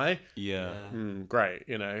all cry. Great,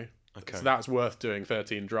 you know. Okay. So that's worth doing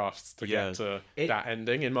 13 drafts to get to that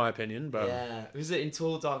ending, in my opinion. But it was in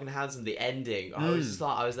Tall, Dark and Handsome, the ending. I was just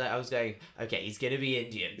like, I was going, okay, he's gonna be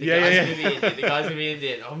Indian. The guy's gonna be Indian. The guy's gonna be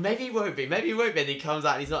Indian. Oh, maybe he won't be. Maybe he won't be. And he comes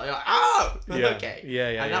out and he's not like, oh, okay.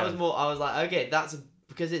 And that was more. I was like, okay,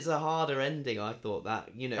 because it's a harder ending. I thought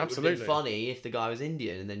that, you know, it would have been funny if the guy was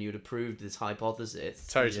Indian and then you would have proved this hypothesis.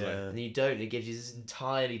 Totally. And you don't. It gives you this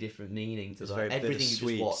entirely different meaning to everything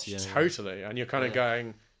you just watched. Totally. And you're kind of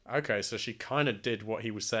going, okay, so she kind of did what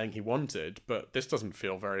he was saying he wanted, but this doesn't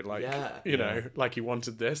feel very like, you know, like he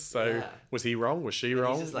wanted this. So was he wrong? Was she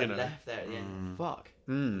wrong? He's just like left there at the end. Fuck.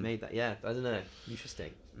 Made that. Yeah, I don't know.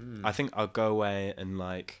 Interesting. I think I'll go away and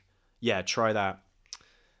like, try that.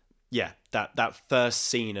 Yeah, that first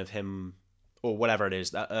scene of him, or whatever it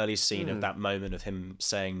is, that early scene of that moment of him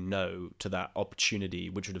saying no to that opportunity,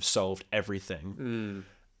 which would have solved everything.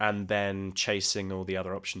 And then chasing all the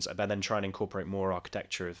other options, but then trying to incorporate more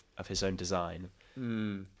architecture of his own design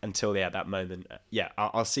until that moment.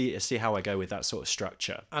 I'll see how I go with that sort of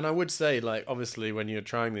structure. And I would say, like, obviously, when you're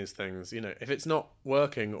trying these things, you know, if it's not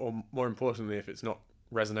working, or more importantly, if it's not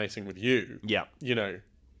resonating with you, you know,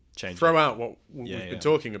 throw out what we've been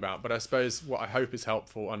talking about. But I suppose what I hope is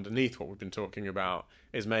helpful underneath what we've been talking about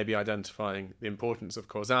is maybe identifying the importance of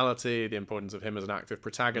causality, the importance of him as an active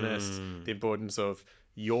protagonist, the importance of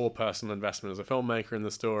your personal investment as a filmmaker in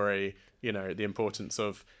the story, you know, the importance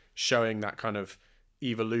of showing that kind of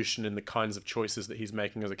evolution in the kinds of choices that he's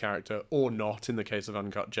making as a character, or not in the case of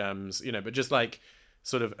Uncut Gems, you know, but just like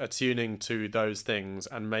sort of attuning to those things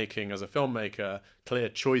and making, as a filmmaker, clear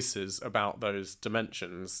choices about those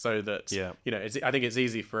dimensions, so that, you know, I think it's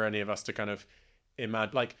easy for any of us to kind of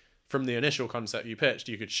imagine, like, from the initial concept you pitched,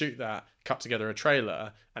 you could shoot that, cut together a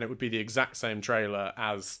trailer, and it would be the exact same trailer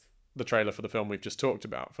as the trailer for the film we've just talked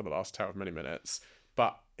about for the last however many minutes.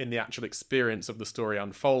 But in the actual experience of the story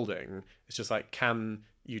unfolding, it's just like, can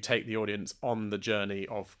you take the audience on the journey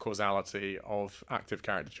of causality, of active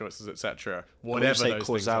character choices, etc. Whatever when you those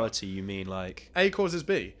say causality, you mean like A causes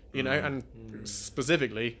B, you know, and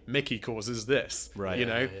specifically Mickey causes this, right? You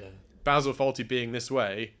know, Basil Fawlty being this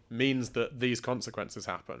way means that these consequences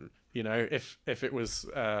happen. You know, if it was,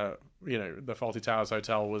 you know, the Fawlty Towers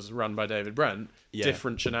Hotel was run by David Brent,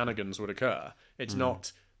 different shenanigans would occur. It's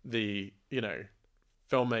not the, you know,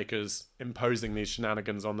 filmmakers imposing these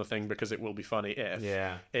shenanigans on the thing because it will be funny if.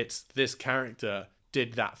 It's this character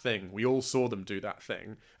did that thing. We all saw them do that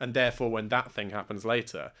thing. And therefore, when that thing happens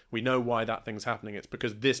later, we know why that thing's happening. It's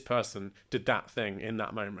because this person did that thing in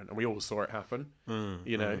that moment. And we all saw it happen,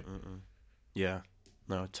 you know? Yeah.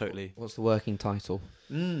 No, totally. What's the working title?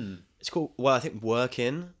 It's called, well, I think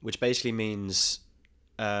Work-In, which basically means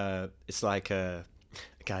it's like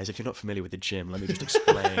guys, if you're not familiar with the gym, let me just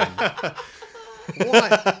explain.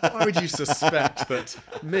 Why would you suspect that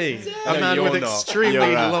me, a man with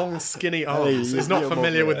extremely long, skinny arms, is not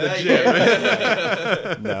familiar with the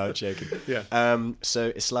gym? No, I'm joking.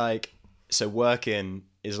 So it's like, Work-In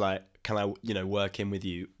is like, can I, you know, work in with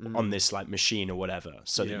you on this like machine or whatever,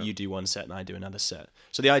 so that you do one set and I do another set.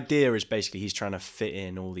 So the idea is basically he's trying to fit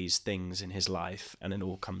in all these things in his life, and it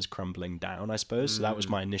all comes crumbling down, I suppose. So that was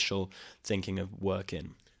my initial thinking of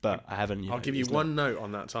Work-In, but I haven't. I'll give you one note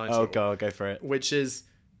on that title. Oh, go for it. Which is,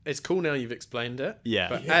 it's cool now you've explained it.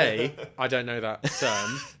 But A, I don't know that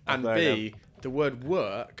term, and B, the word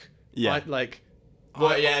work. Like,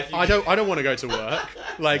 Well, yeah, if you- I don't want to go to work.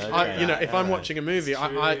 Like, Okay. if I'm watching a movie,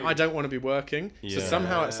 I don't want to be working. So Yeah.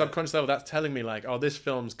 somehow at subconscious level, that's telling me like, oh, this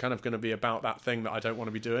film's kind of going to be about that thing that I don't want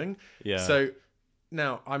to be doing. Yeah. So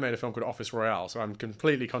now I made a film called Office Royale, so I'm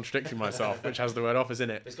completely contradicting myself, which has the word office in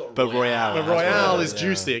it. It's got But Royale. But That's Royale what is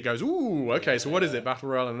juicy. It goes, ooh, okay. So what is it? Battle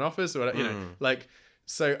Royale in an office, or like.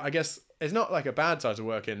 So I guess it's not like a bad title to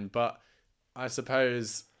work in, but I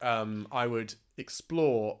suppose I would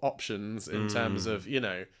explore options in terms of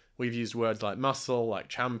we've used words like muscle, like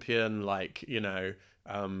champion, like I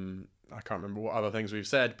can't remember what other things we've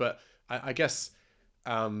said, but I guess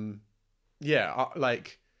I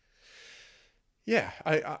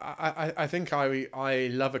think I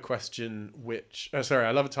love a question which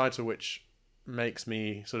I love a title which makes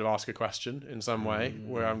me sort of ask a question in some way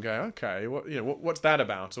where I'm going, okay, what's that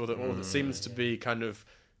about, or that seems to be kind of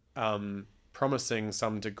promising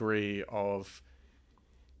some degree of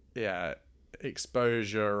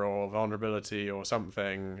exposure or vulnerability or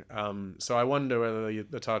something. So I wonder whether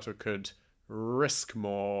the title could risk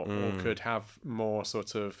more or could have more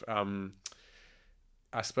sort of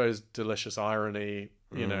I suppose delicious irony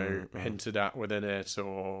hinted at within it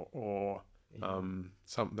or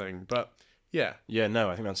something. But yeah, no,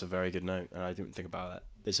 I think that's a very good note, and I didn't think about that.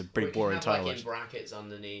 It's a pretty We can boring have, title. like, in brackets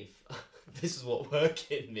underneath. This is what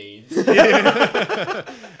working means.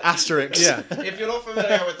 Asterisk. yeah. If you're not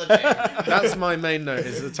familiar with the term. That's my main note.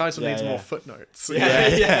 Is the title needs more footnotes.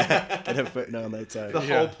 Yeah. Get a footnote on that title.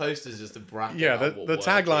 The whole post is just a bracket. Yeah, about what the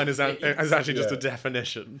tagline working means. is actually just a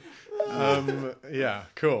definition. Yeah,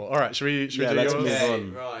 cool. All right, should we do let's yours? move Okay,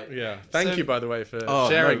 on. right. Yeah, thank you by the way for Oh,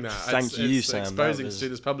 sharing no, that. thank you, it's Sam. exposing That was- to do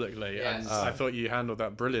this publicly, Yes. and I thought you handled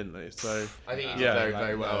that brilliantly. So I think you did Yeah. very,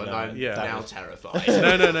 very well, and I'm Yeah. now terrified. no,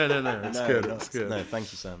 it's No, good. no, It's good. No,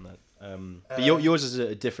 thank you, Sam. But yours is at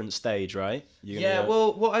a different stage, right? You're Yeah, gonna-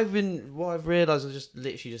 well, what I've realised, I'm just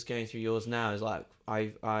literally just going through yours now, is like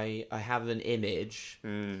I have an image,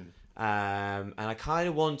 and I kind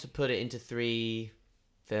of want to put it into 3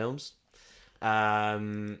 films,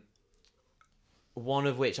 one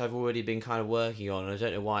of which I've already been kind of working on, and I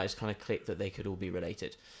don't know why it's kind of clicked that they could all be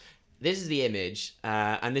related. This is the image,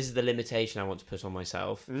 and this is the limitation I want to put on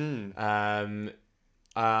myself.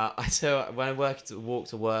 So when I walk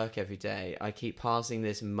to work every day, I keep passing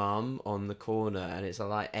this mum on the corner, and it's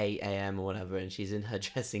like 8 a.m. or whatever, and she's in her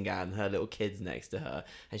dressing gown, and her little kid's next to her,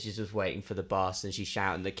 and she's just waiting for the bus, and she's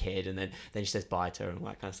shouting the kid, and then she says bye to her and all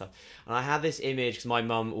that kind of stuff. And I had this image because my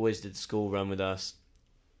mum always did the school run with us,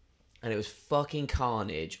 and it was fucking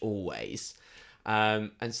carnage always.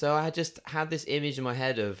 And so I just had this image in my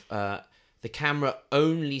head of the camera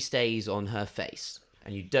only stays on her face,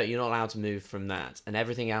 and you're not allowed to move from that, and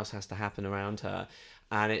everything else has to happen around her,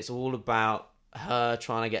 and it's all about her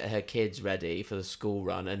trying to get her kids ready for the school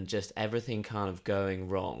run, and just everything kind of going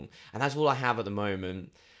wrong. And that's all I have at the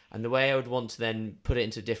moment. And the way I would want to then put it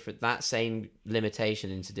into that same limitation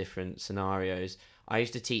into different scenarios, I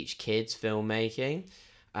used to teach kids filmmaking.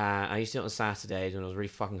 I used to do it on Saturdays when I was really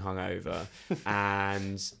fucking hungover,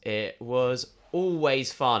 and it was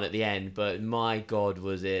always fun at the end, but my god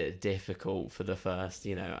was it difficult for the first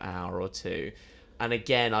hour or two. And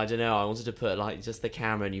again, I don't know, I wanted to put like just the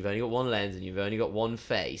camera, and you've only got one lens, and you've only got one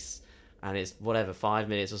face, and it's whatever 5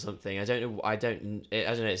 minutes or something. I don't know.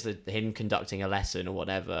 It's him conducting a lesson or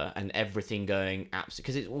whatever, and everything going absolutely,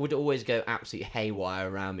 because it would always go absolutely haywire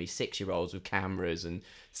around me. 6-year-olds with cameras and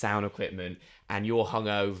sound equipment, and you're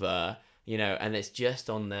hungover, and it's just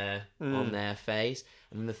on their face.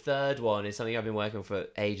 And then the third one is something I've been working on for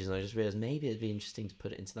ages, and I just realised maybe it'd be interesting to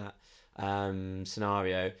put it into that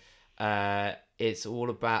scenario. It's all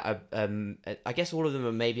about, I guess all of them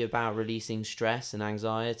are maybe about releasing stress and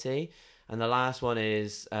anxiety. And the last one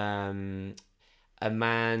is a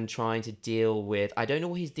man trying to deal with, I don't know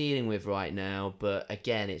what he's dealing with right now, but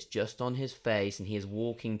again, it's just on his face, and he is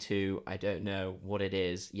walking to, I don't know what it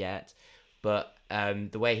is yet, but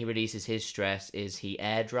the way he releases his stress is he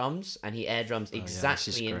air drums, and he air drums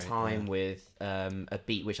exactly in time with a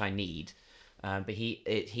beat which I need. But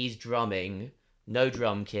he's drumming, no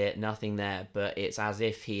drum kit, nothing there, but it's as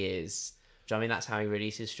if he is drumming. That's how he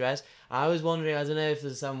releases stress. I was wondering, I don't know if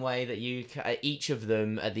there's some way that you, each of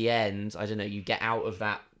them at the end, I don't know, you get out of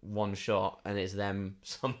that one shot and it's them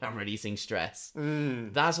somehow releasing stress.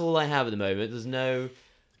 That's all I have at the moment. There's no,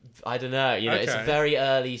 I don't know, it's a very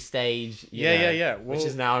early stage. Yeah. Which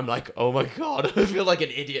is now I'm like, oh my god, I feel like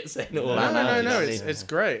an idiot saying all that. No. It's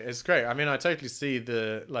great. It's great. I mean, I totally see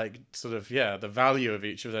the the value of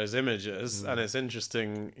each of those images, and it's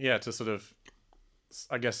interesting, to sort of,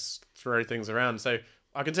 I guess, throw things around. So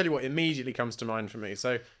I can tell you what immediately comes to mind for me.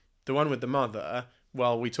 So the one with the mother,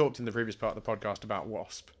 well, we talked in the previous part of the podcast about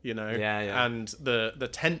Wasp, you know, Yeah. and the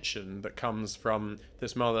tension that comes from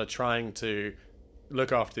this mother trying to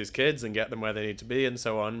look after these kids and get them where they need to be and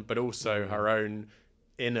so on, but also her own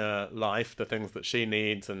inner life, the things that she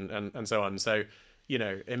needs and so on. So, you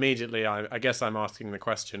know, immediately I guess I'm asking the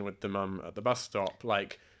question with the mum at the bus stop,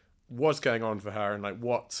 like, what's going on for her, and like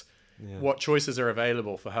what choices are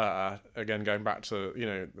available for her. Again, going back to, you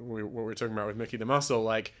know, what we were talking about with Mickey the Muscle,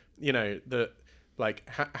 like, you know,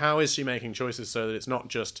 how is she making choices so that it's not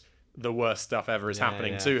just the worst stuff ever is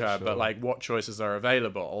happening to her, but like what choices are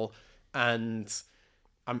available. And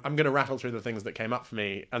I'm going to rattle through the things that came up for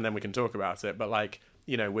me, and then we can talk about it. But like,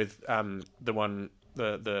 you know, with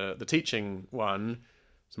the teaching one,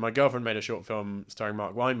 so my girlfriend made a short film starring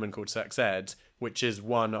Mark Weinman called Sex Ed, which is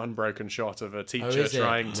one unbroken shot of a teacher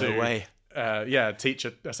trying to teach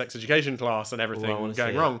a sex education class and everything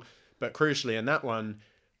going wrong. But crucially, in that one,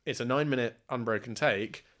 it's a 9-minute unbroken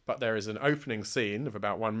take, but there is an opening scene of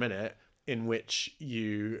about 1 minute in which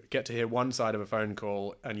you get to hear one side of a phone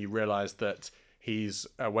call, and you realise that he's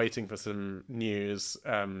waiting for some news,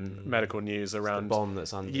 medical news around the bomb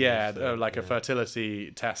that's under. A fertility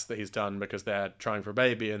test that he's done because they're trying for a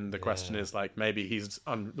baby, and the question is like maybe he's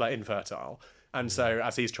infertile. And so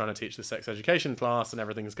as he's trying to teach the sex education class, and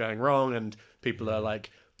everything's going wrong, and people are like,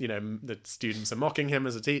 you know, the students are mocking him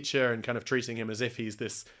as a teacher and kind of treating him as if he's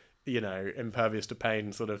this, you know, impervious to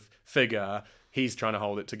pain sort of figure. He's trying to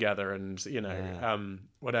hold it together, and you know,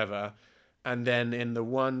 whatever. And then in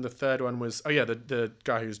the third one was the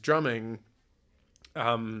guy who's drumming.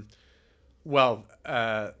 The film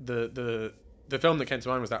that came to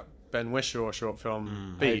mind was that Ben Whishaw short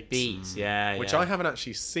film Beats, which I haven't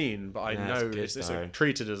actually seen, but I know it's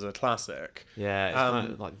treated as a classic. Yeah, it's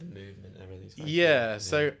kind of like the movement and everything.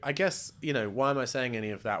 So I guess, you know, why am I saying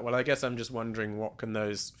any of that? Well, I guess I'm just wondering, what can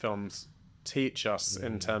those films teach us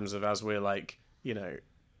in terms of, as we're like, you know,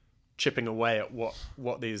 chipping away at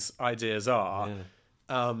what these ideas are.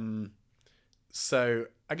 So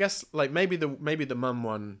I guess like maybe the mum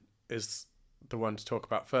one is the one to talk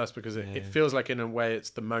about first, because it feels like in a way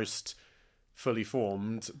it's the most fully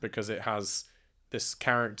formed, because it has this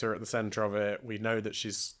character at the center of it. We know that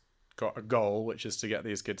she's got a goal, which is to get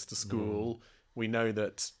these kids to school. We know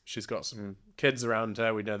that she's got some kids around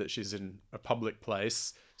her. We know that she's in a public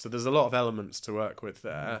place. So there's a lot of elements to work with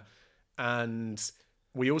there. And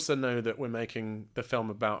we also know that we're making the film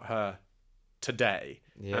about her today.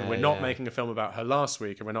 And we're not making a film about her last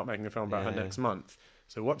week, and we're not making a film about her next month.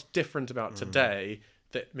 So what's different about today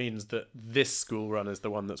that means that this school run is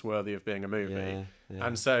the one that's worthy of being a movie?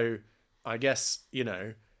 And so I guess, you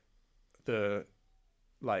know, the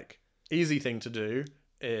like easy thing to do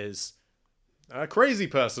is a crazy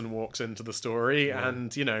person walks into the story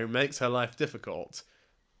and, you know, makes her life difficult.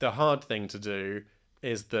 The hard thing to do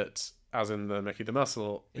is that, as in the Mickey the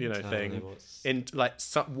Muscle, you know, thing, in like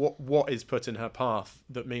what is put in her path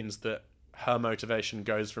that means that her motivation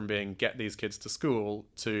goes from being get these kids to school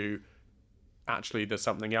to actually there's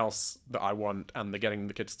something else that I want, and the getting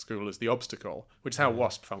the kids to school is the obstacle, which is how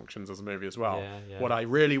Wasp functions as a movie as well. What I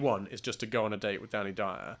really want is just to go on a date with Danny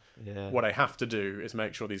Dyer. What I have to do is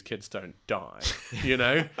make sure these kids don't die, you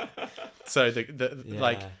know? So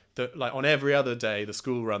like on every other day, the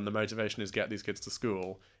school run, the motivation is get these kids to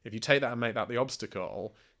school. If you take that and make that the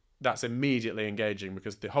obstacle, that's immediately engaging,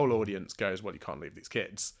 because the whole audience goes, well, you can't leave these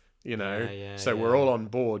kids. You know, we're all on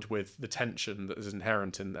board with the tension that is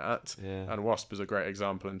inherent in that. And Wasp is a great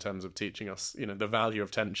example in terms of teaching us, you know, the value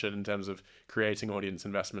of tension in terms of creating audience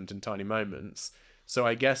investment in tiny moments. So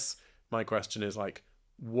I guess my question is like,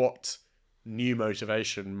 what new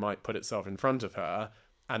motivation might put itself in front of her?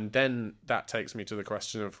 And then that takes me to the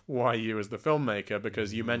question of why you as the filmmaker,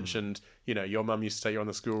 because you mentioned, you know, your mum used to take you on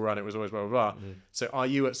the school run. It was always blah, blah, blah. So are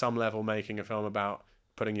you at some level making a film about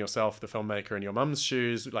putting yourself, the filmmaker, in your mum's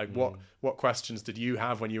shoes? Like what questions did you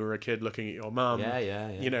have when you were a kid looking at your mum?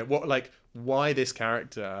 You know, why this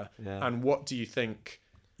character? And what do you think,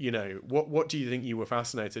 you know, what do you think you were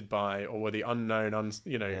fascinated by, or were the unknown,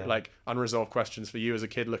 like unresolved questions for you as a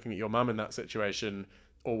kid looking at your mum in that situation,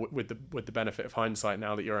 or with the benefit of hindsight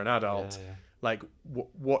now that you're an adult? Like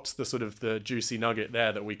what's the sort of the juicy nugget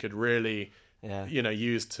there that we could really, you know,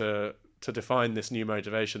 use to define this new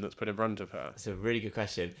motivation that's put in front of her? It's a really good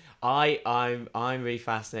question. I'm really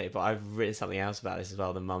fascinated, but I've written something else about this as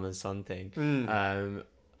well, the mum and son thing.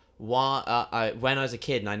 Why when I was a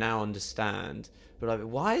kid, and I now understand, but like,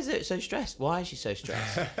 why is it so stressed? Why is she so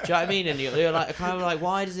stressed? Do you know what I mean? And you're like, kind of like,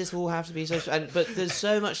 why does this all have to be so stressed? But there's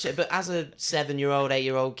so much. But as a 7-year-old,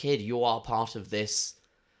 8-year-old kid, you are part of this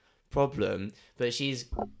problem, but she's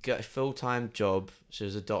got a full-time job.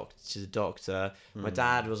 She's a doctor. My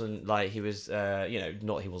dad wasn't like, he was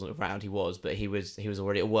not, he wasn't around, he was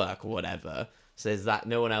already at work or whatever. So there's that,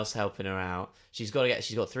 no one else helping her out. She's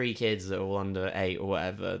got 3 kids that are all under 8 or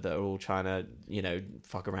whatever, that are all trying to,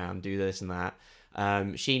 fuck around, do this and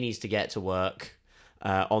that. She needs to get to work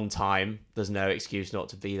on time. There's no excuse not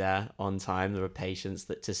to be there on time. There are patients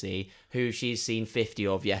to see, who she's seen 50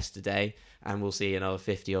 of yesterday, and we'll see another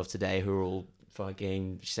 50 of today, who are all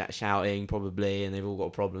fucking shouting probably, and they've all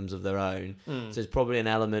got problems of their own. So there's probably an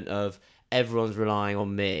element of everyone's relying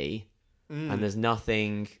on me, and there's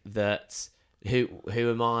nothing that... Who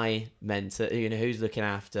am I meant to, who's looking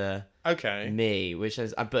after me? Which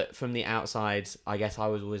is, but from the outside, I guess I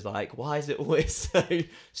was always like, why is it always so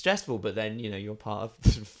stressful? But then, you're part of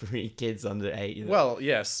 3 kids under 8. Well,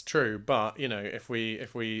 yes, true. But, if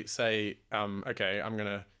we say, okay, I'm going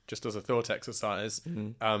to, just as a thought exercise,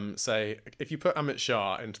 say, if you put Amit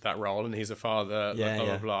Shah into that role and he's a father,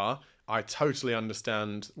 blah, blah, I totally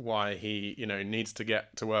understand why he, needs to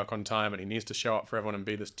get to work on time, and he needs to show up for everyone and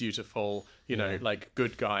be this dutiful, like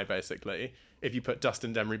good guy, basically. If you put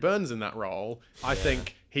Dustin Demery Burns in that role, I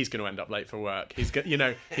think he's going to end up late for work. He's going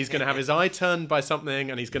to have his eye turned by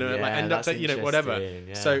something, and he's going to end up, whatever.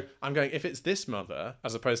 Yeah. So I'm going, if it's this mother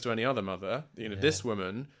as opposed to any other mother, this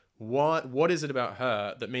woman, what is it about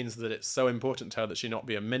her that means that it's so important to her that she not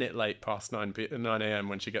be a minute late past 9 a.m.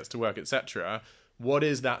 when she gets to work, etc.? What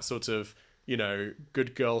is that sort of,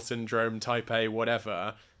 good girl syndrome, type A,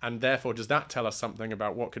 whatever? And therefore, does that tell us something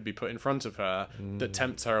about what could be put in front of her that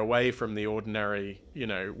tempts her away from the ordinary,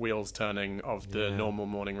 wheels turning of the normal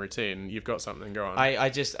morning routine? You've got something, go on.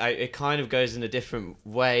 It kind of goes in a different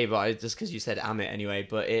way, but just because you said Amit anyway,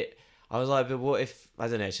 but I was like, but what if, I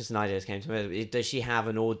don't know, it's just an idea that came to me. Does she have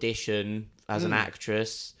an audition as an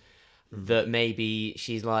actress that maybe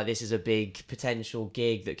she's like, this is a big potential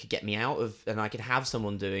gig that could get me out of, and I could have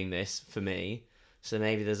someone doing this for me. So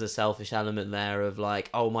maybe there's a selfish element there of like,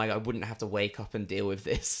 oh my God, I wouldn't have to wake up and deal with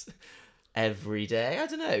this every day. I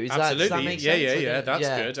don't know. Absolutely. Does that make sense? Yeah. That's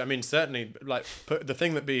good. I mean, certainly, like, the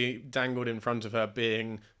thing that be dangled in front of her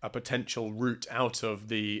being a potential route out of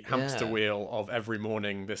the hamster wheel of every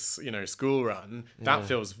morning, this, school run, that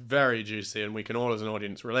feels very juicy, and we can all as an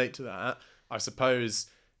audience relate to that. I suppose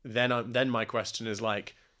then my question is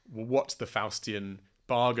like, what's the Faustian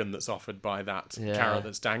bargain that's offered by that carrot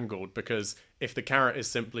that's dangled? Because if the carrot is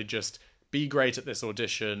simply just be great at this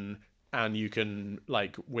audition and you can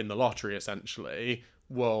like win the lottery essentially,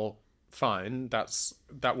 well, fine,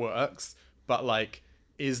 that works. But like,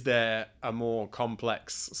 is there a more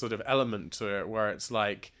complex sort of element to it where it's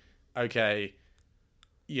like, okay,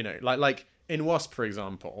 like in Wasp, for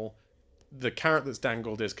example, the carrot that's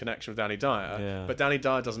dangled is connection with Danny Dyer, but Danny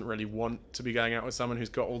Dyer doesn't really want to be going out with someone who's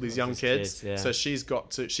got all these young kids. So she is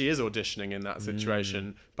auditioning in that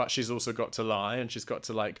situation, but she's also got to lie, and she's got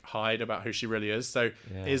to like hide about who she really is. So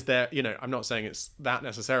is there, I'm not saying it's that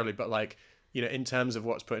necessarily, but like, in terms of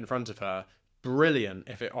what's put in front of her, brilliant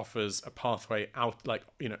if it offers a pathway out, like,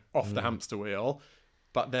 off the hamster wheel,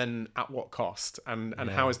 but then at what cost? And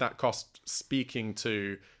how is that cost speaking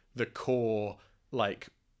to the core, like,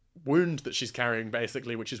 wound that she's carrying,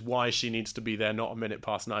 basically, which is why she needs to be there not a minute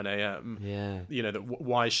past 9 a.m.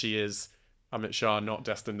 Why she is Amit Shah, not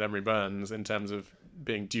Dustin Demery Burns, in terms of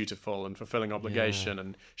being dutiful and fulfilling obligation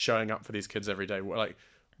and showing up for these kids every day. Like,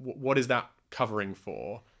 what is that covering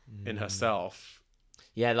for in herself?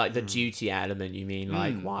 Yeah, like the duty element, you mean?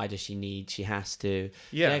 Like, why does she has to?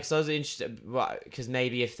 Yeah, because I was interested, because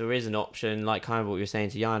maybe if there is an option, like kind of what you were saying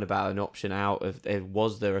to Jan about an option out of,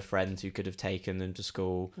 was there a friend who could have taken them to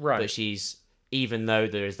school? Right. But even though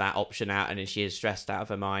there is that option out and she is stressed out of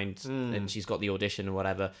her mind and she's got the audition or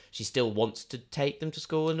whatever, she still wants to take them to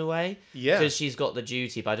school in a way. Yeah. Because she's got the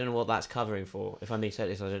duty, but I don't know what that's covering for. If I'm being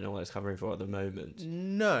serious, I don't know what it's covering for at the moment.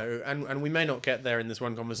 No, and we may not get there in this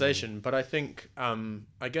one conversation, but I think,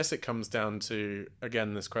 I guess it comes down to,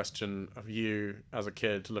 again, this question of you as a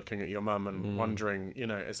kid looking at your mum and wondering,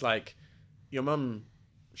 it's like, your mum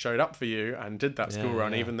showed up for you and did that school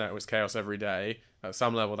run, even though it was chaos every day. At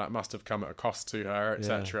some level, that must have come at a cost to her,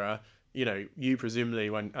 etc. You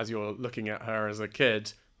presumably, as you're looking at her as a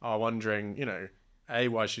kid, are wondering, A,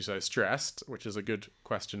 why is she so stressed, which is a good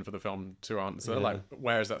question for the film to answer. Like,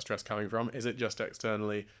 where is that stress coming from? Is it just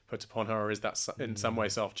externally put upon her, or is that in some way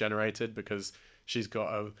self-generated because she's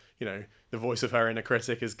got the voice of her inner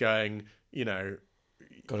critic is going,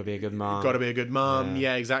 got to be a good mom. Got to be a good mum.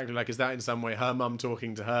 Yeah, exactly. Like, is that in some way her mum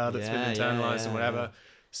talking to her that's been internalized or whatever?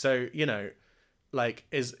 So, like,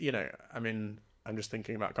 I mean, I'm just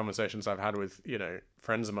thinking about conversations I've had with,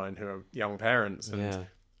 friends of mine who are young parents, and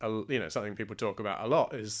something people talk about a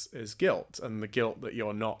lot is guilt, and the guilt that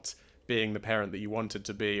you're not being the parent that you wanted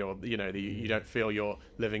to be, or that you don't feel you're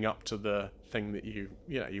living up to the thing that you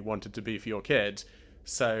wanted to be for your kid.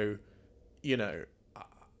 So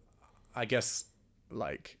I guess,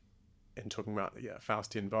 like, in talking about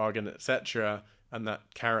Faustian bargain, etc., and that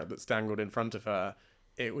carrot that's dangled in front of her,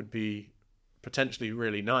 it would be potentially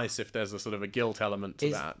really nice if there's a sort of a guilt element to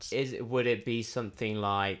that. Would it be something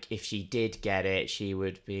like, if she did get it, she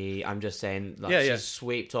would be, I'm just saying, like, she's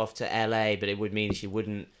swept off to LA, but it would mean she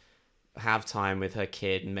wouldn't have time with her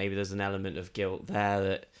kid, and maybe there's an element of guilt there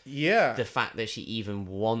that the fact that she even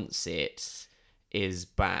wants it is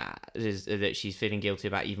bad, is that she's feeling guilty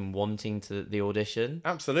about even wanting the audition.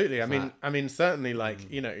 Absolutely. I mean certainly,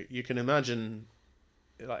 like, you can imagine,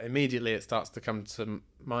 like, immediately it starts to come to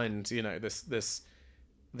mind,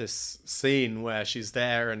 this scene where she's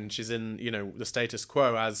there and she's in, the status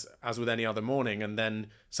quo as with any other morning, and then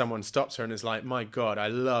someone stops her and is like, my God, I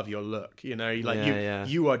love your look,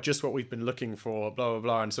 you are just what we've been looking for, blah, blah,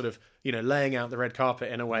 blah, and sort of, laying out the red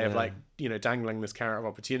carpet in a way of, like, dangling this carrot of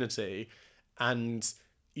opportunity. And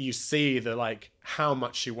you see the, like, how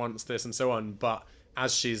much she wants this and so on, but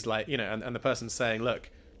as she's like, and the person's saying,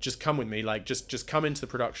 look, just come with me, like, just come into the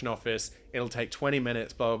production office, it'll take 20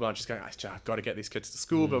 minutes, blah, blah, blah. And she's going, I've got to get these kids to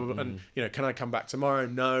school, blah, blah, blah. And, can I come back tomorrow?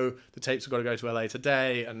 No, the tapes have got to go to LA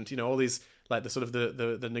today. And, all these, like, the sort of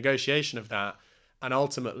the negotiation of that. And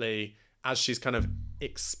ultimately, as she's kind of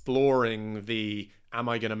exploring am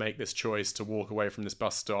I going to make this choice to walk away from this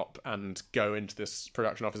bus stop and go into this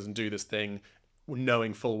production office and do this thing,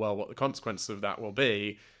 knowing full well what the consequences of that will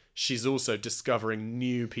be, she's also discovering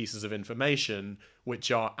new pieces of information which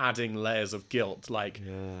are adding layers of guilt. Like,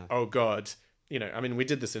 oh God, we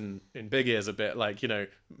did this in Big Ears a bit. Like,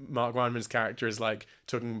 Mark Weinman's character is, like,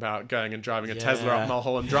 talking about going and driving a Tesla up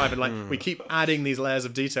Mulholland Drive, and, like, we keep adding these layers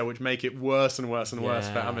of detail which make it worse and worse and worse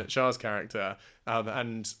for Amit Shah's character.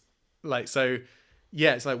 And, like, so...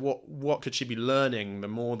 yeah, it's like, what could she be learning the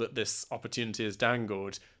more that this opportunity is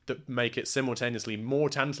dangled, that make it simultaneously more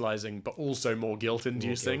tantalizing but also more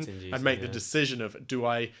guilt-inducing, and make the decision of, do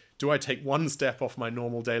I take one step off my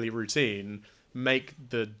normal daily routine, make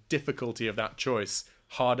the difficulty of that choice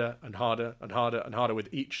harder and harder and harder and harder with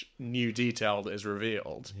each new detail that is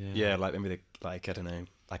revealed. Yeah, like maybe I don't know,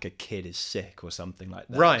 like a kid is sick or something like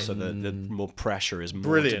that. Right. So the more pressure is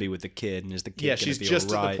more to be with the kid, and is the kid going to be she's just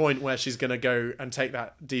all right? at the point where she's going to go and take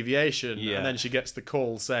that deviation, and then she gets the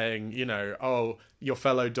call saying, oh, your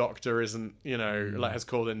fellow doctor isn't, like, has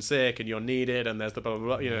called in sick and you're needed, and there's the blah,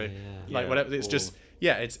 blah, blah, like, whatever. It's just,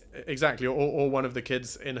 it's exactly, or one of the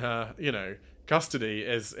kids in her, custody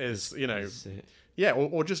is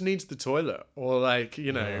or just needs the toilet, or, like,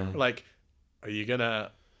 like, are you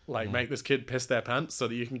gonna, like, make this kid piss their pants so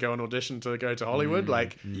that you can go and audition to go to Hollywood?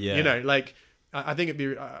 Like, like, I think it'd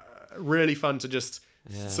be really fun to just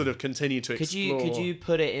sort of continue to explore. Could you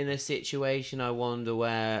put it in a situation, I wonder,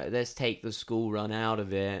 where, let's take the school run out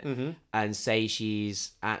of it, and say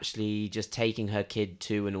she's actually just taking her kid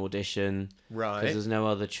to an audition, right? Because there's no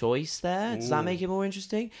other choice there. Does that make it more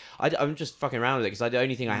interesting? I'm just fucking around with it, because the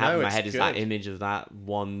only thing I have in my head is that image of that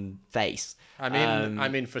one face. I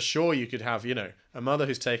mean, for sure you could have, a mother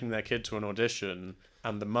who's taking their kid to an audition,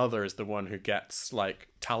 and the mother is the one who gets, like,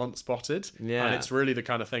 talent spotted. Yeah. And it's really the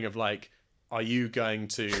kind of thing of, like, are you going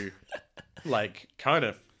to, like, kind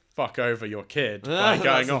of fuck over your kid by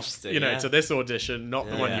going off, to this audition, not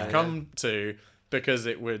the one you've come to, because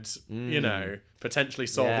it would, potentially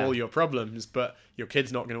solve all your problems, but your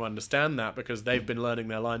kid's not going to understand that because they've been learning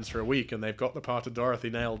their lines for a week and they've got the part of Dorothy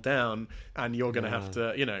nailed down, and you're going to have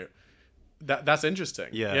to, that's interesting.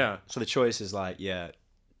 Yeah. So the choice is, like,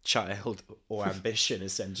 child or ambition,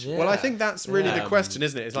 essentially. Well, I think that's really the question,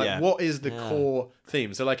 isn't it? It's like, what is the core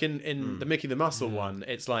theme? So, like, in the Mickey the Muscle one,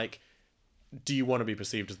 it's like, do you want to be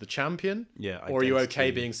perceived as the champion? Or are you okay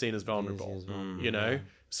being seen as vulnerable?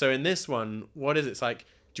 So in this one, what is it? It's like,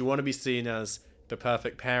 do you want to be seen as the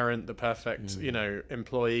perfect parent, the perfect,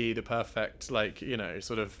 employee, the perfect, like,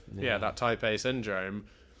 sort of, that type A syndrome?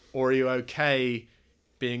 Or are you okay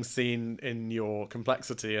being seen in your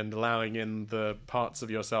complexity and allowing in the parts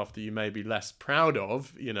of yourself that you may be less proud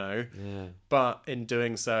of, but in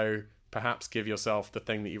doing so, perhaps give yourself the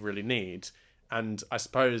thing that you really need? And I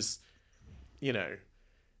suppose,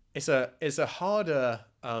 it's a harder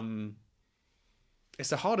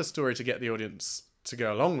story to get the audience to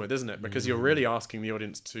go along with, isn't it? Because you're really asking the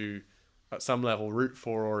audience to, at some level, root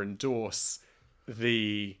for or endorse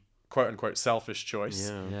the quote unquote selfish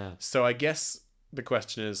choice. So I guess the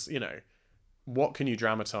question is, what can you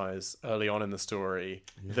dramatize early on in the story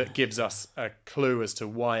that gives us a clue as to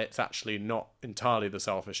why it's actually not entirely the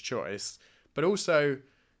selfish choice, but also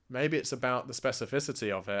maybe it's about the specificity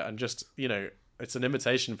of it, and just, you know, it's an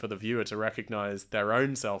invitation for the viewer to recognize their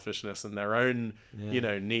own selfishness and their own, you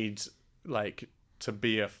know, need, like, to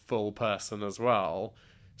be a full person as well.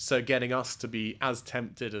 So getting us to be as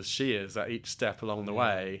tempted as she is at each step along the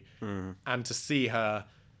way, and to see her,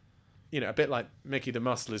 you know, a bit like Mickey the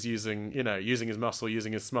Muscle is using his muscle,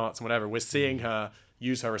 using his smarts and whatever. We're seeing her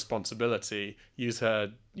use her responsibility, use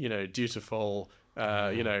her, you know, dutiful,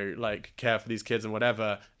 you know, like, care for these kids and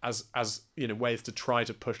whatever, as you know, ways to try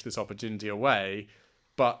to push this opportunity away.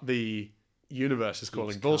 But the universe is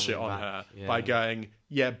calling bullshit on her by going,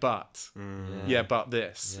 but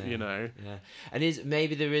this, you know. Yeah. And is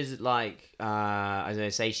maybe there is, like, I don't know,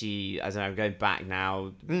 say she, I don't know, I'm going back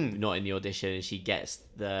now, not in the audition, and she gets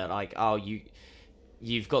the, like, oh,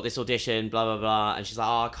 you've got this audition, blah, blah, blah, and she's like,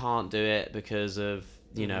 oh, I can't do it because of,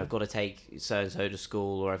 you know, I've got to take so-and-so to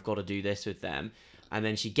school, or I've got to do this with them. And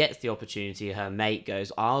then she gets the opportunity, her mate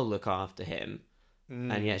goes, I'll look after him.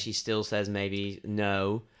 And yet she still says maybe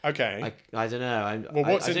no. Okay. I don't know. I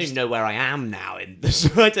don't even know where I am now in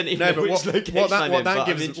this. I don't even know which location I'm in.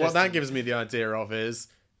 What that gives me the idea of is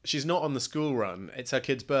she's not on the school run. It's her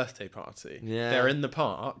kid's birthday party. Yeah. They're in the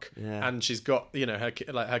park, and she's got, you know,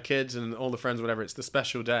 her kids and all the friends, whatever. It's the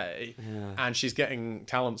special day, and she's getting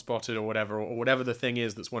talent spotted or whatever the thing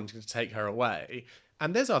is that's wanting to take her away.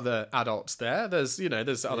 And there's other adults there. There's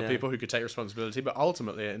other people who could take responsibility, but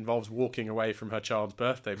ultimately it involves walking away from her child's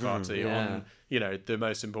birthday party on, you know, the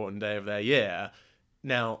most important day of their year.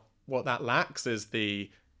 Now, what that lacks is the,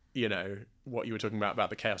 you know, what you were talking about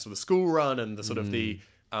the chaos of the school run and the sort of the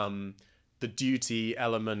duty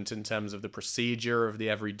element in terms of the procedure of the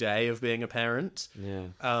everyday of being a parent. Yeah.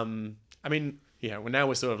 I mean, yeah, well, now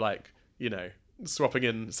we're sort of like, you know, swapping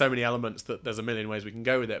in so many elements that there's a million ways we can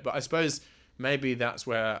go with it. But I suppose maybe that's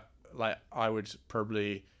where, like, I would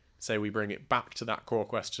probably say we bring it back to that core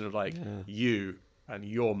question of, like, you and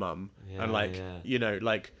your mum, and, like, you know,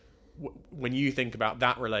 like, when you think about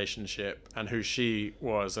that relationship and who she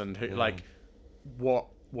was and who, like, what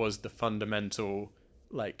was the fundamental,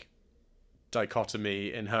 like,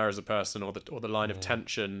 dichotomy in her as a person, or the line of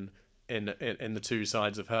tension in the two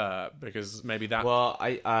sides of her, because maybe that. Well,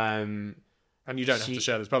 and you don't have to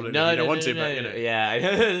share this publicly if you don't want to, but, you know.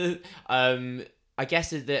 Yeah. I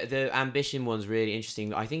guess the ambition one's really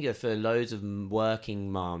interesting. I think for loads of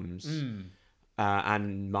working mums,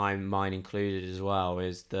 and mine included as well,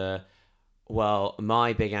 is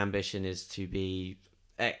my big ambition is to be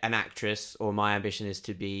an actress, or my ambition is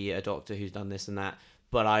to be a doctor who's done this and that,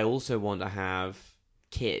 but I also want to have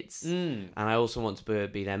kids, and I also want to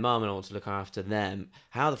be their mum, and I want to look after them.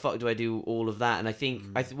 How the fuck do I do all of that? And I think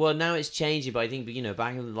well, now it's changing, but I think, you know,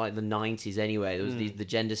 back in like the 90s anyway, there was the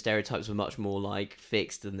gender stereotypes were much more like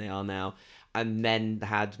fixed than they are now, and men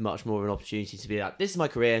had much more of an opportunity to be like, this is my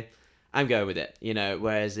career, I'm going with it, you know.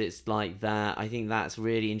 Whereas it's like that, I think that's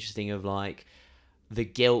really interesting, of like the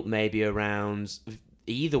guilt maybe around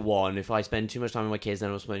either one. If I spend too much time with my kids, then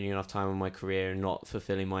I'm not spending enough time on my career and not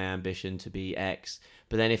fulfilling my ambition to be X.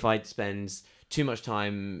 But then if I spend too much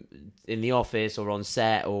time in the office or on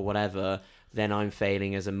set or whatever, then I'm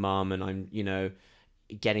failing as a mum, and I'm, you know,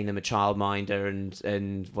 getting them a childminder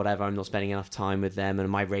and whatever. I'm not spending enough time with them, and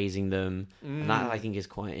am I raising them? And that, I think, is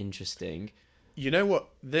quite interesting. You know what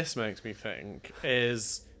this makes me think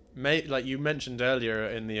is, like you mentioned earlier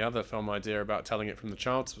in the other film idea about telling it from the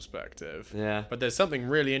child's perspective. Yeah. But there's something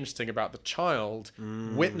really interesting about the child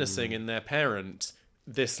witnessing in their parent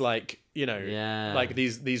this, like, you know, like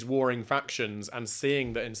these warring factions, and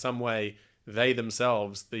seeing that in some way they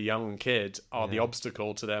themselves, the young kid, are the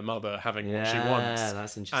obstacle to their mother having what she wants. Yeah,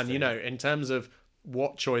 that's interesting. And, you know, in terms of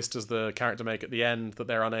what choice does the character make at the end that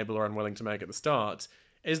they're unable or unwilling to make at the start,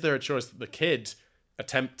 is there a choice that the kid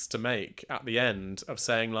attempts to make at the end of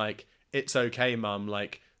saying, like, it's okay, mum,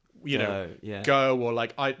 like, you know, go, or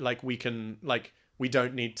like we can, like, we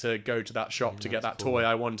don't need to go to that shop to get that toy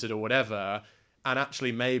I wanted or whatever. And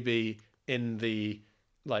actually maybe in the,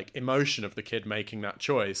 like, emotion of the kid making that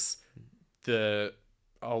choice, the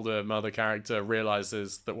older mother character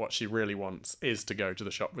realizes that what she really wants is to go to the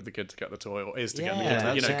shop with the kid to get the toy, or is to get the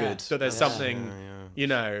kid, you know, good. So there's something, you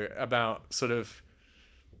know, about sort of,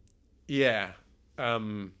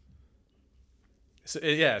 so,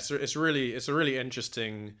 it's a really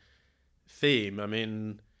interesting theme. I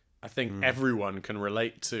mean, I think everyone can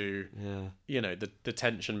relate to, you know, the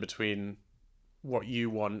tension between what you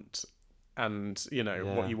want and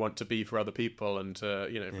what you want to be for other people and to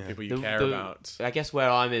for people you The- care the- about. I guess where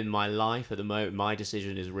I'm in my life at the moment, my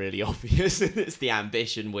decision is really obvious. It's the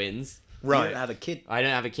ambition wins. You Right. don't have a kid. I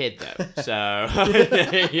don't have a kid though, so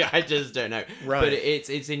yeah, I just don't know. Right. But it's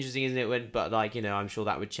interesting, isn't it? But I'm sure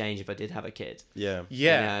that would change if I did have a kid. Yeah.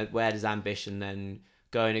 Yeah. And, where does ambition then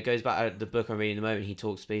go? And it goes back to the book I'm reading at the moment. He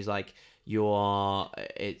talks, he's like,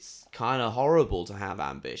 it's kind of horrible to have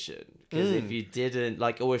ambition, because if you didn't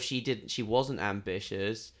or if she wasn't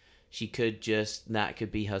ambitious, she could that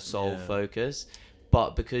could be her sole focus.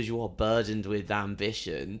 But because you're burdened with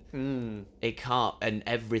ambition, it can't, and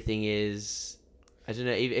everything is, I don't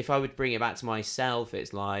know, if I would bring it back to myself,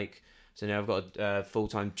 it's like, so I've got a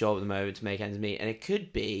full-time job at the moment to make ends meet, and it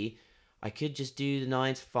could be, I could just do the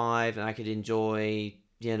 9 to 5 and I could enjoy,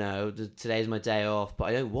 today's my day off, but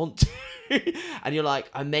I don't want to. And you're like,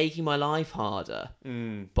 I'm making my life harder,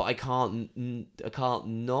 but I can't not.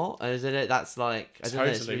 And I don't know, that's like, I don't know,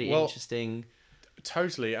 it's Totally. really Well, interesting.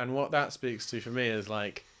 Totally. And what that speaks to for me is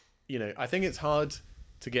like, I think it's hard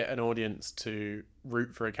to get an audience to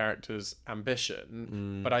root for a character's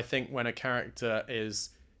ambition, but I think when a character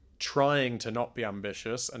is trying to not be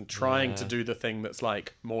ambitious and trying to do the thing that's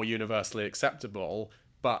like more universally acceptable,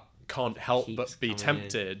 but can't help Keeps but be coming in.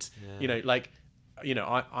 tempted,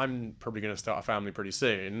 I'm probably going to start a family pretty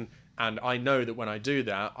soon, and I know that when I do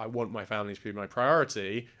that, I want my family to be my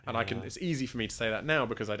priority, and it's easy for me to say that now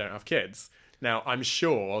because I don't have kids. Now, I'm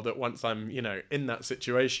sure that once I'm, in that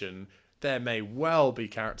situation, there may well be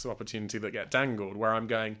character opportunity that get dangled where I'm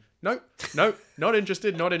going, nope, not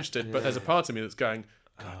interested. But there's a part of me that's going,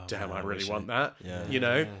 God damn, I really want that,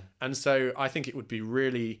 And so I think it would be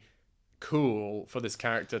really cool for this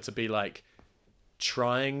character to be like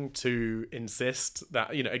trying to insist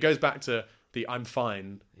that, it goes back to the I'm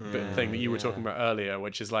fine thing that you were talking about earlier,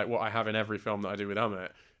 which is like what I have in every film that I do with Amit,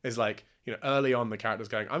 is like, early on the character's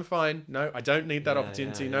going, I'm fine. No, I don't need that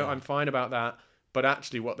opportunity. No, I'm fine about that. But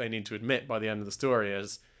actually what they need to admit by the end of the story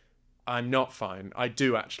is, I'm not fine. I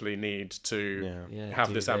do actually need to have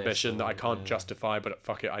do this this, ambition that I or- can't justify, but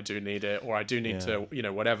fuck it, I do need it. Or I do need to,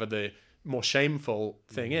 whatever the more shameful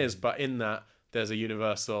thing is. But in that, there's a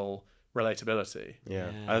universal relatability.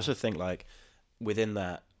 Yeah. I also think like within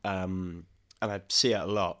that, and I see it a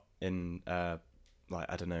lot in I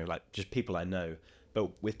don't know, like just people I know,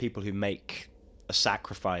 but with people who make a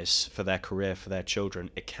sacrifice for their career, for their children,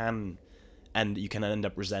 and you can end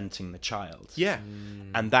up resenting the child. Yeah.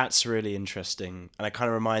 And that's really interesting. And it kind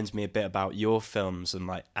of reminds me a bit about your films and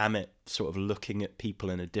like Amit sort of looking at people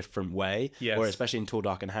in a different way. Yes. Or especially in Tall,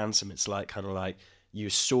 Dark and Handsome, it's like kind of like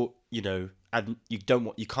and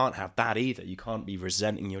you can't have that either. You can't be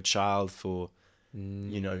resenting your child for,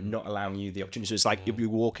 not allowing you the opportunity. So it's like you'll be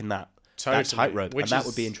walking that tightrope. And that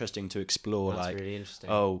would be interesting to explore. That's like, really interesting.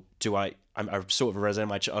 oh, I'm sort of resenting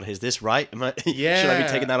my child. Is this right? Should I Yeah. be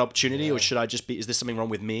taking that opportunity, or should I just be? Is this something wrong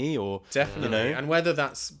with me? Or Definitely. And whether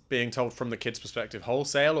that's being told from the kid's perspective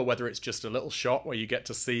wholesale, or whether it's just a little shot where you get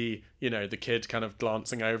to see, the kid kind of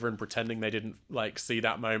glancing over and pretending they didn't like see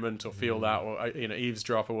that moment or feel that, or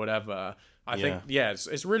eavesdrop or whatever. I think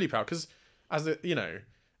it's really powerful because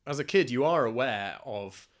as a kid you are aware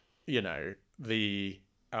of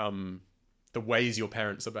the ways your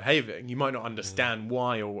parents are behaving. You might not understand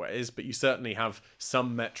why always, but you certainly have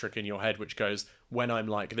some metric in your head which goes, when I'm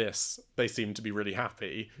like this, they seem to be really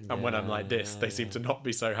happy. And when I'm like this, they seem to not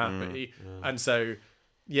be so happy. And so,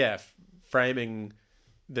 framing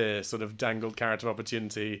the sort of dangled carrot of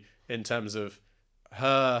opportunity in terms of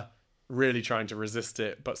her really trying to resist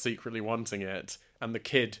it, but secretly wanting it, and the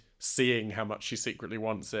kid seeing how much she secretly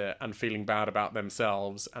wants it and feeling bad about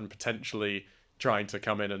themselves and potentially trying to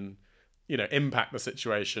come in and impact the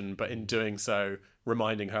situation, but in doing so,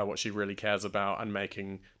 reminding her what she really cares about and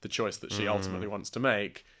making the choice that she ultimately wants to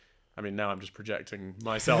make. I mean, now I'm just projecting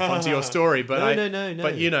myself onto your story, but No.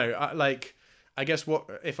 But I guess what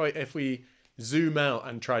if we zoom out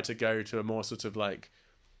and try to go to a more sort of like,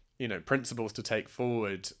 principles to take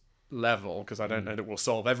forward level, because I don't know that we'll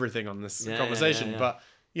solve everything on this conversation, but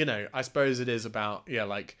I suppose it is about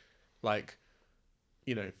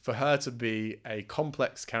for her to be a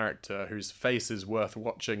complex character whose face is worth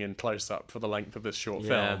watching in close-up for the length of this short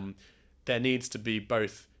film, there needs to be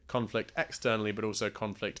both conflict externally but also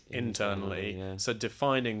conflict internally. So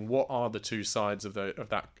defining what are the two sides of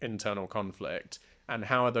that internal conflict, and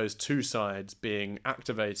how are those two sides being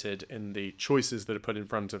activated in the choices that are put in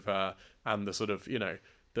front of her and the sort of,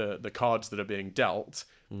 the cards that are being dealt.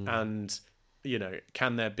 And,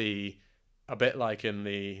 can there be, a bit like in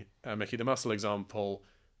the Mickey the Muscle example,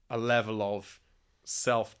 a level of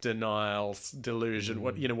self-denial, delusion,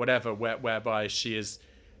 whatever, whereby she is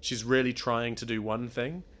she's really trying to do one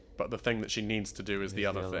thing, but the thing that she needs to do is the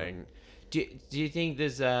other thing. Do you think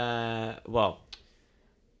there's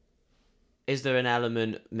is there an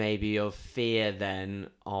element maybe of fear then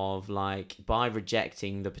of like by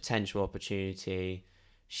rejecting the potential opportunity,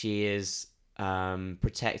 she is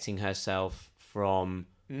protecting herself from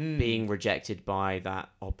being rejected by that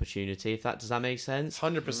opportunity? If that does that make sense?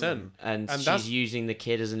 100%. And she's that's using the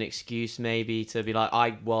kid as an excuse maybe to be like, I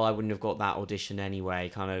wouldn't have got that audition anyway,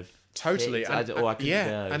 kind of. Totally. Or I couldn't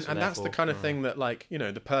go, and so that's the therefore- kind of thing that, like, you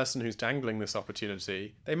know, the person who's dangling this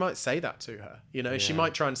opportunity, they might say that to her. You know, she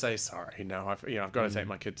might try and say, sorry, no, I've got to take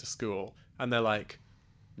my kid to school. And they're like,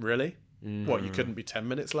 really? What, you couldn't be 10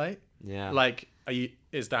 minutes late? Yeah. Like,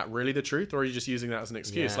 is that really the truth, or are you just using that as an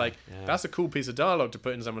excuse? Yeah, like, yeah. that's a cool piece of dialogue to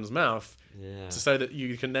put in someone's mouth, Yeah. so that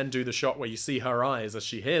you can then do the shot where you see her eyes as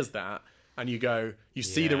she hears that, and you go, you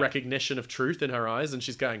see the Yeah. recognition of truth in her eyes, and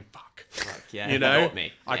she's going, fuck. Yeah, You know, you got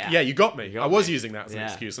me. you got me. got I was me. using that as an Yeah,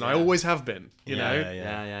 excuse, and yeah. I always have been. You know,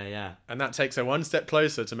 Yeah. and that takes her one step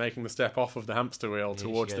closer to making the step off of the hamster wheel she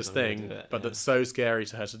towards goes, this "I'm gonna thing, do it," but yeah. that's so scary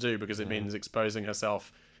to her to do because it means exposing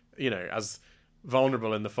herself, you know, as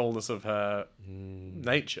vulnerable in the fullness of her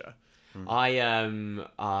nature. I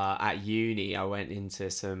at uni I went into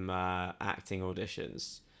some acting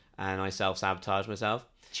auditions and I self-sabotaged myself.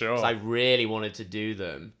 Sure. 'Cause I really wanted to do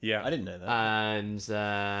them. Yeah. I didn't know that.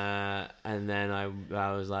 And then I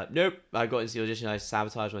was like, nope. I got into the audition. I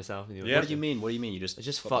sabotaged myself in the audition. Yeah. What do you mean? What do you mean? You just I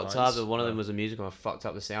just got the fucked lines? up. One of them was a musical. I fucked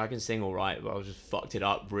up the sing. I can sing all right, but I just fucked it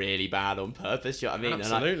up really bad on purpose. You know what I mean?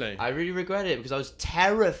 Absolutely. And I really regret it because I was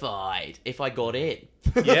terrified if I got in.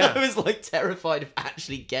 Yeah. I was like terrified of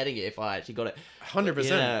actually getting it if I actually got it. 100%.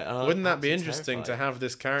 Yeah, and Wouldn't that be absolutely interesting terrified. to have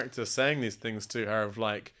this character saying these things to her of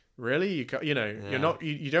like, really? You know, Yeah. you're not,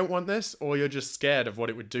 you don't want this, or you're just scared of what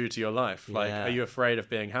it would do to your life? Like, Yeah. are you afraid of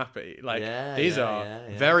being happy? Like, Yeah, these yeah, are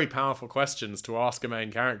yeah. very powerful questions to ask a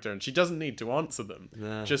main character, and she doesn't need to answer them.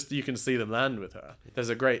 No. Just you can see them land with her. There's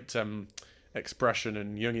a great expression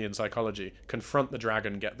in Jungian psychology: confront the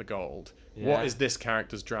dragon, get the gold. What Yeah. is this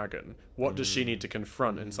character's dragon? What does she need to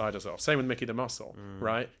confront inside herself? Same with Mickey the Muscle,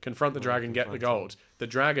 right? Confront the dragon, get the gold. The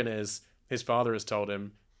dragon is, his father has told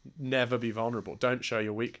him, never be vulnerable. Don't show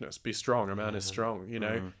your weakness. Be strong. A man is strong, you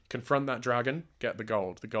know? Confront that dragon, get the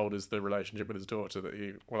gold. The gold is the relationship with his daughter that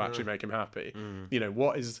will actually make him happy. You know,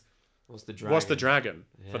 What's the dragon? what's the dragon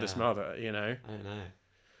for this Yeah. mother, you know? I don't know.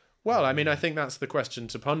 Well, I mean, I think that's the question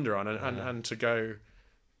to ponder on and to go,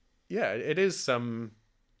 yeah, it is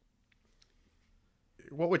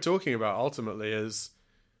what we're talking about ultimately is,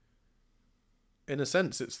 in a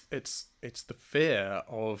sense, it's the fear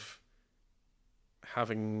of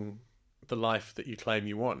having the life that you claim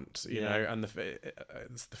you want, you know, and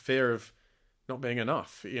it's the fear of not being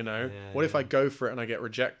enough, you know. What if I go for it and I get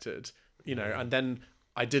rejected, you know, and then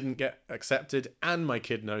I didn't get accepted and my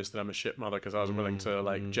kid knows that I'm a shit mother because I was willing to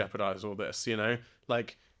like jeopardize all this, you know?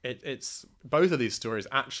 Like it's both of these stories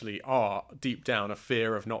actually are deep down a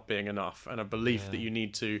fear of not being enough and a belief that you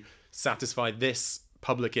need to satisfy this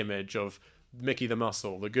public image of Mickey the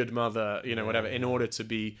Muscle, the good mother, you know, whatever, in order to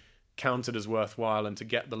be counted as worthwhile and to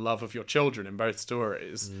get the love of your children in both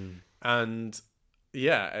stories. And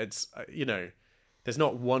yeah, it's, you know, there's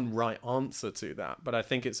not one right answer to that, but I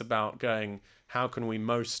think it's about going, how can we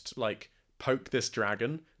most like poke this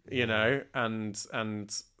dragon, you know,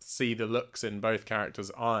 and see the looks in both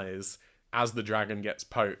characters' eyes as the dragon gets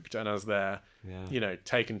poked and as they're, you know,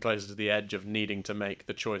 taken closer to the edge of needing to make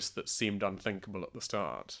the choice that seemed unthinkable at the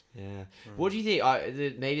start. Yeah. What do you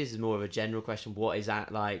think? Maybe this is more of a general question. What is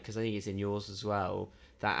that like? Because I think it's in yours as well.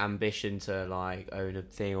 That ambition to like own a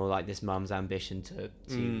thing, or like this mum's ambition to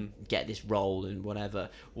get this role and whatever.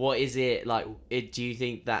 What is it like? Do you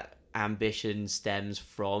think that ambition stems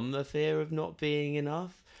from the fear of not being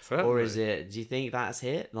enough, or is it? Do you think that's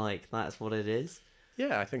it? Like that's what it is?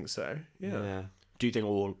 Yeah, I think so. Yeah. Do you think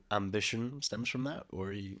all ambition stems from that, or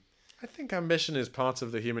are you? I think ambition is part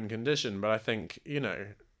of the human condition, but I think, you know,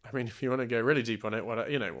 I mean, if you want to go really deep on it,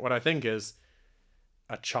 what I think is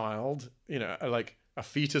a child, you know, like a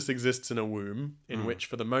fetus exists in a womb in which,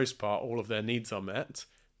 for the most part, all of their needs are met.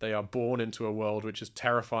 They are born into a world which is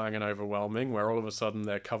terrifying and overwhelming, where all of a sudden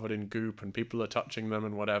they're covered in goop and people are touching them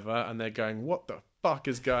and whatever, and they're going, what the fuck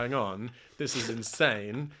is going on? This is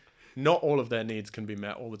insane. Not all of their needs can be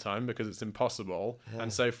met all the time because it's impossible.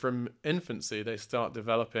 And so from infancy, they start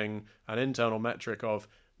developing an internal metric of,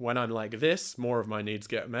 when I'm like this, more of my needs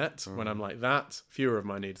get met. When I'm like that, fewer of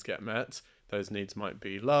my needs get met. Those needs might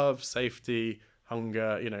be love, safety,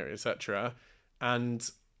 hunger, you know, etc. And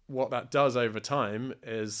what that does over time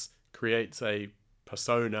is creates a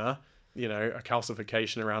persona you know, a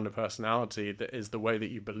calcification around a personality that is the way that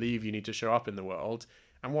you believe you need to show up in the world.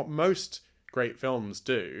 And what most great films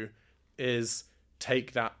do is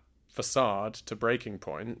take that facade to breaking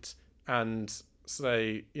point and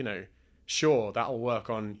say, you know, sure, that'll work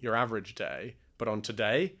on your average day, but on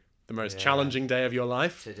today, the most challenging day of your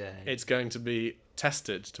life, it's going to be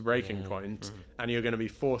tested to breaking point, and you're going to be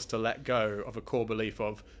forced to let go of a core belief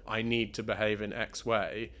of, I need to behave in X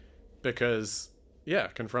way, because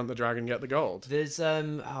confront the dragon, get the gold. There's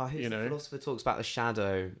the philosopher talks about the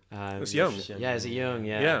shadow. It's Jung. Yeah, is it Jung?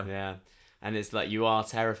 Yeah. And it's like, you are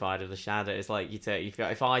terrified of the shadow. It's like,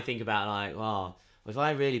 if I think about like, well, if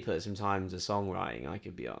I really put some time into songwriting, I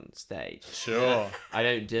could be on stage. Sure. I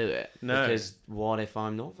don't do it. No. Because what if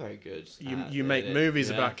I'm not very good? You make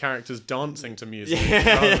movies about characters dancing to music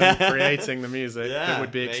rather than creating the music that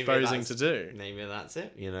would be exposing to do. Maybe that's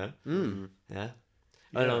it, you know? Yeah.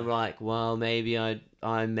 And I'm like, well, maybe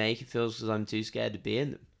I make films because I'm too scared to be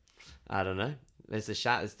in them. I don't know. It's the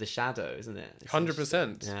shadow, isn't it?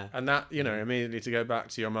 100%. Yeah. And that, you know, immediately to go back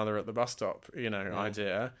to your mother at the bus stop, you know,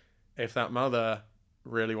 idea. If that mother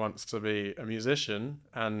really wants to be a musician,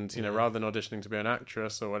 and you know, rather than auditioning to be an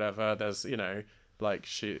actress or whatever, there's, you know, like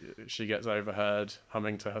she gets overheard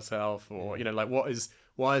humming to herself, or you know, like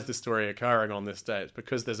why is this story occurring on this day? It's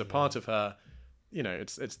because there's a part of her, you know,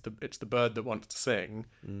 it's the bird that wants to sing,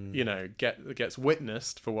 you know, gets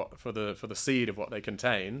witnessed for the seed of what they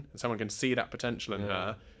contain, and someone can see that potential in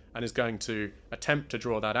her and is going to attempt to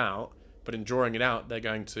draw that out, but in drawing it out, they're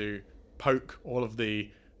going to poke all of the,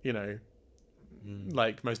 you know,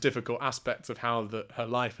 like most difficult aspects of how her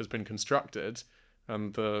life has been constructed,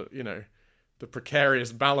 and the, you know, the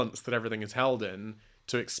precarious balance that everything is held in,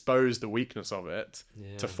 to expose the weakness of it,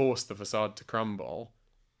 to force the facade to crumble,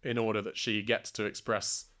 in order that she gets to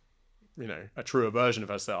express, you know, a truer version of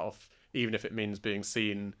herself, even if it means being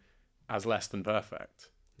seen as less than perfect.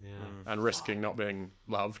 And risking not being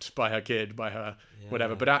loved by her kid, by her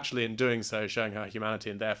whatever, but actually in doing so showing her humanity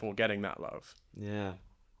and therefore getting that love.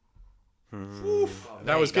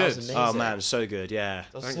 That was good. Oh man, so good. Yeah,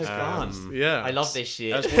 That's so fun. Yeah, I love this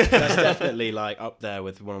shit. that's definitely like up there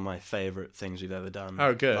with one of my favorite things we've ever done.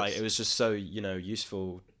 Oh, good. Like it was just so, you know,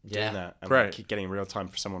 useful doing that, and great. like, getting real time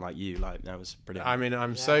for someone like you. Like that was brilliant. I mean,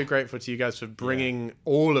 I'm so grateful to you guys for bringing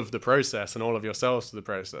all of the process and all of yourselves to the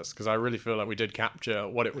process, because I really feel like we did capture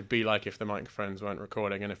what it would be like if the microphones weren't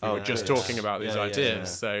recording and if we were just talking about these ideas.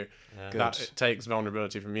 So that it takes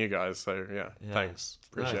vulnerability from you guys. So thanks.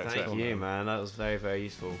 Appreciate it. Thank you, man. That was very, very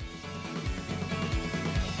useful.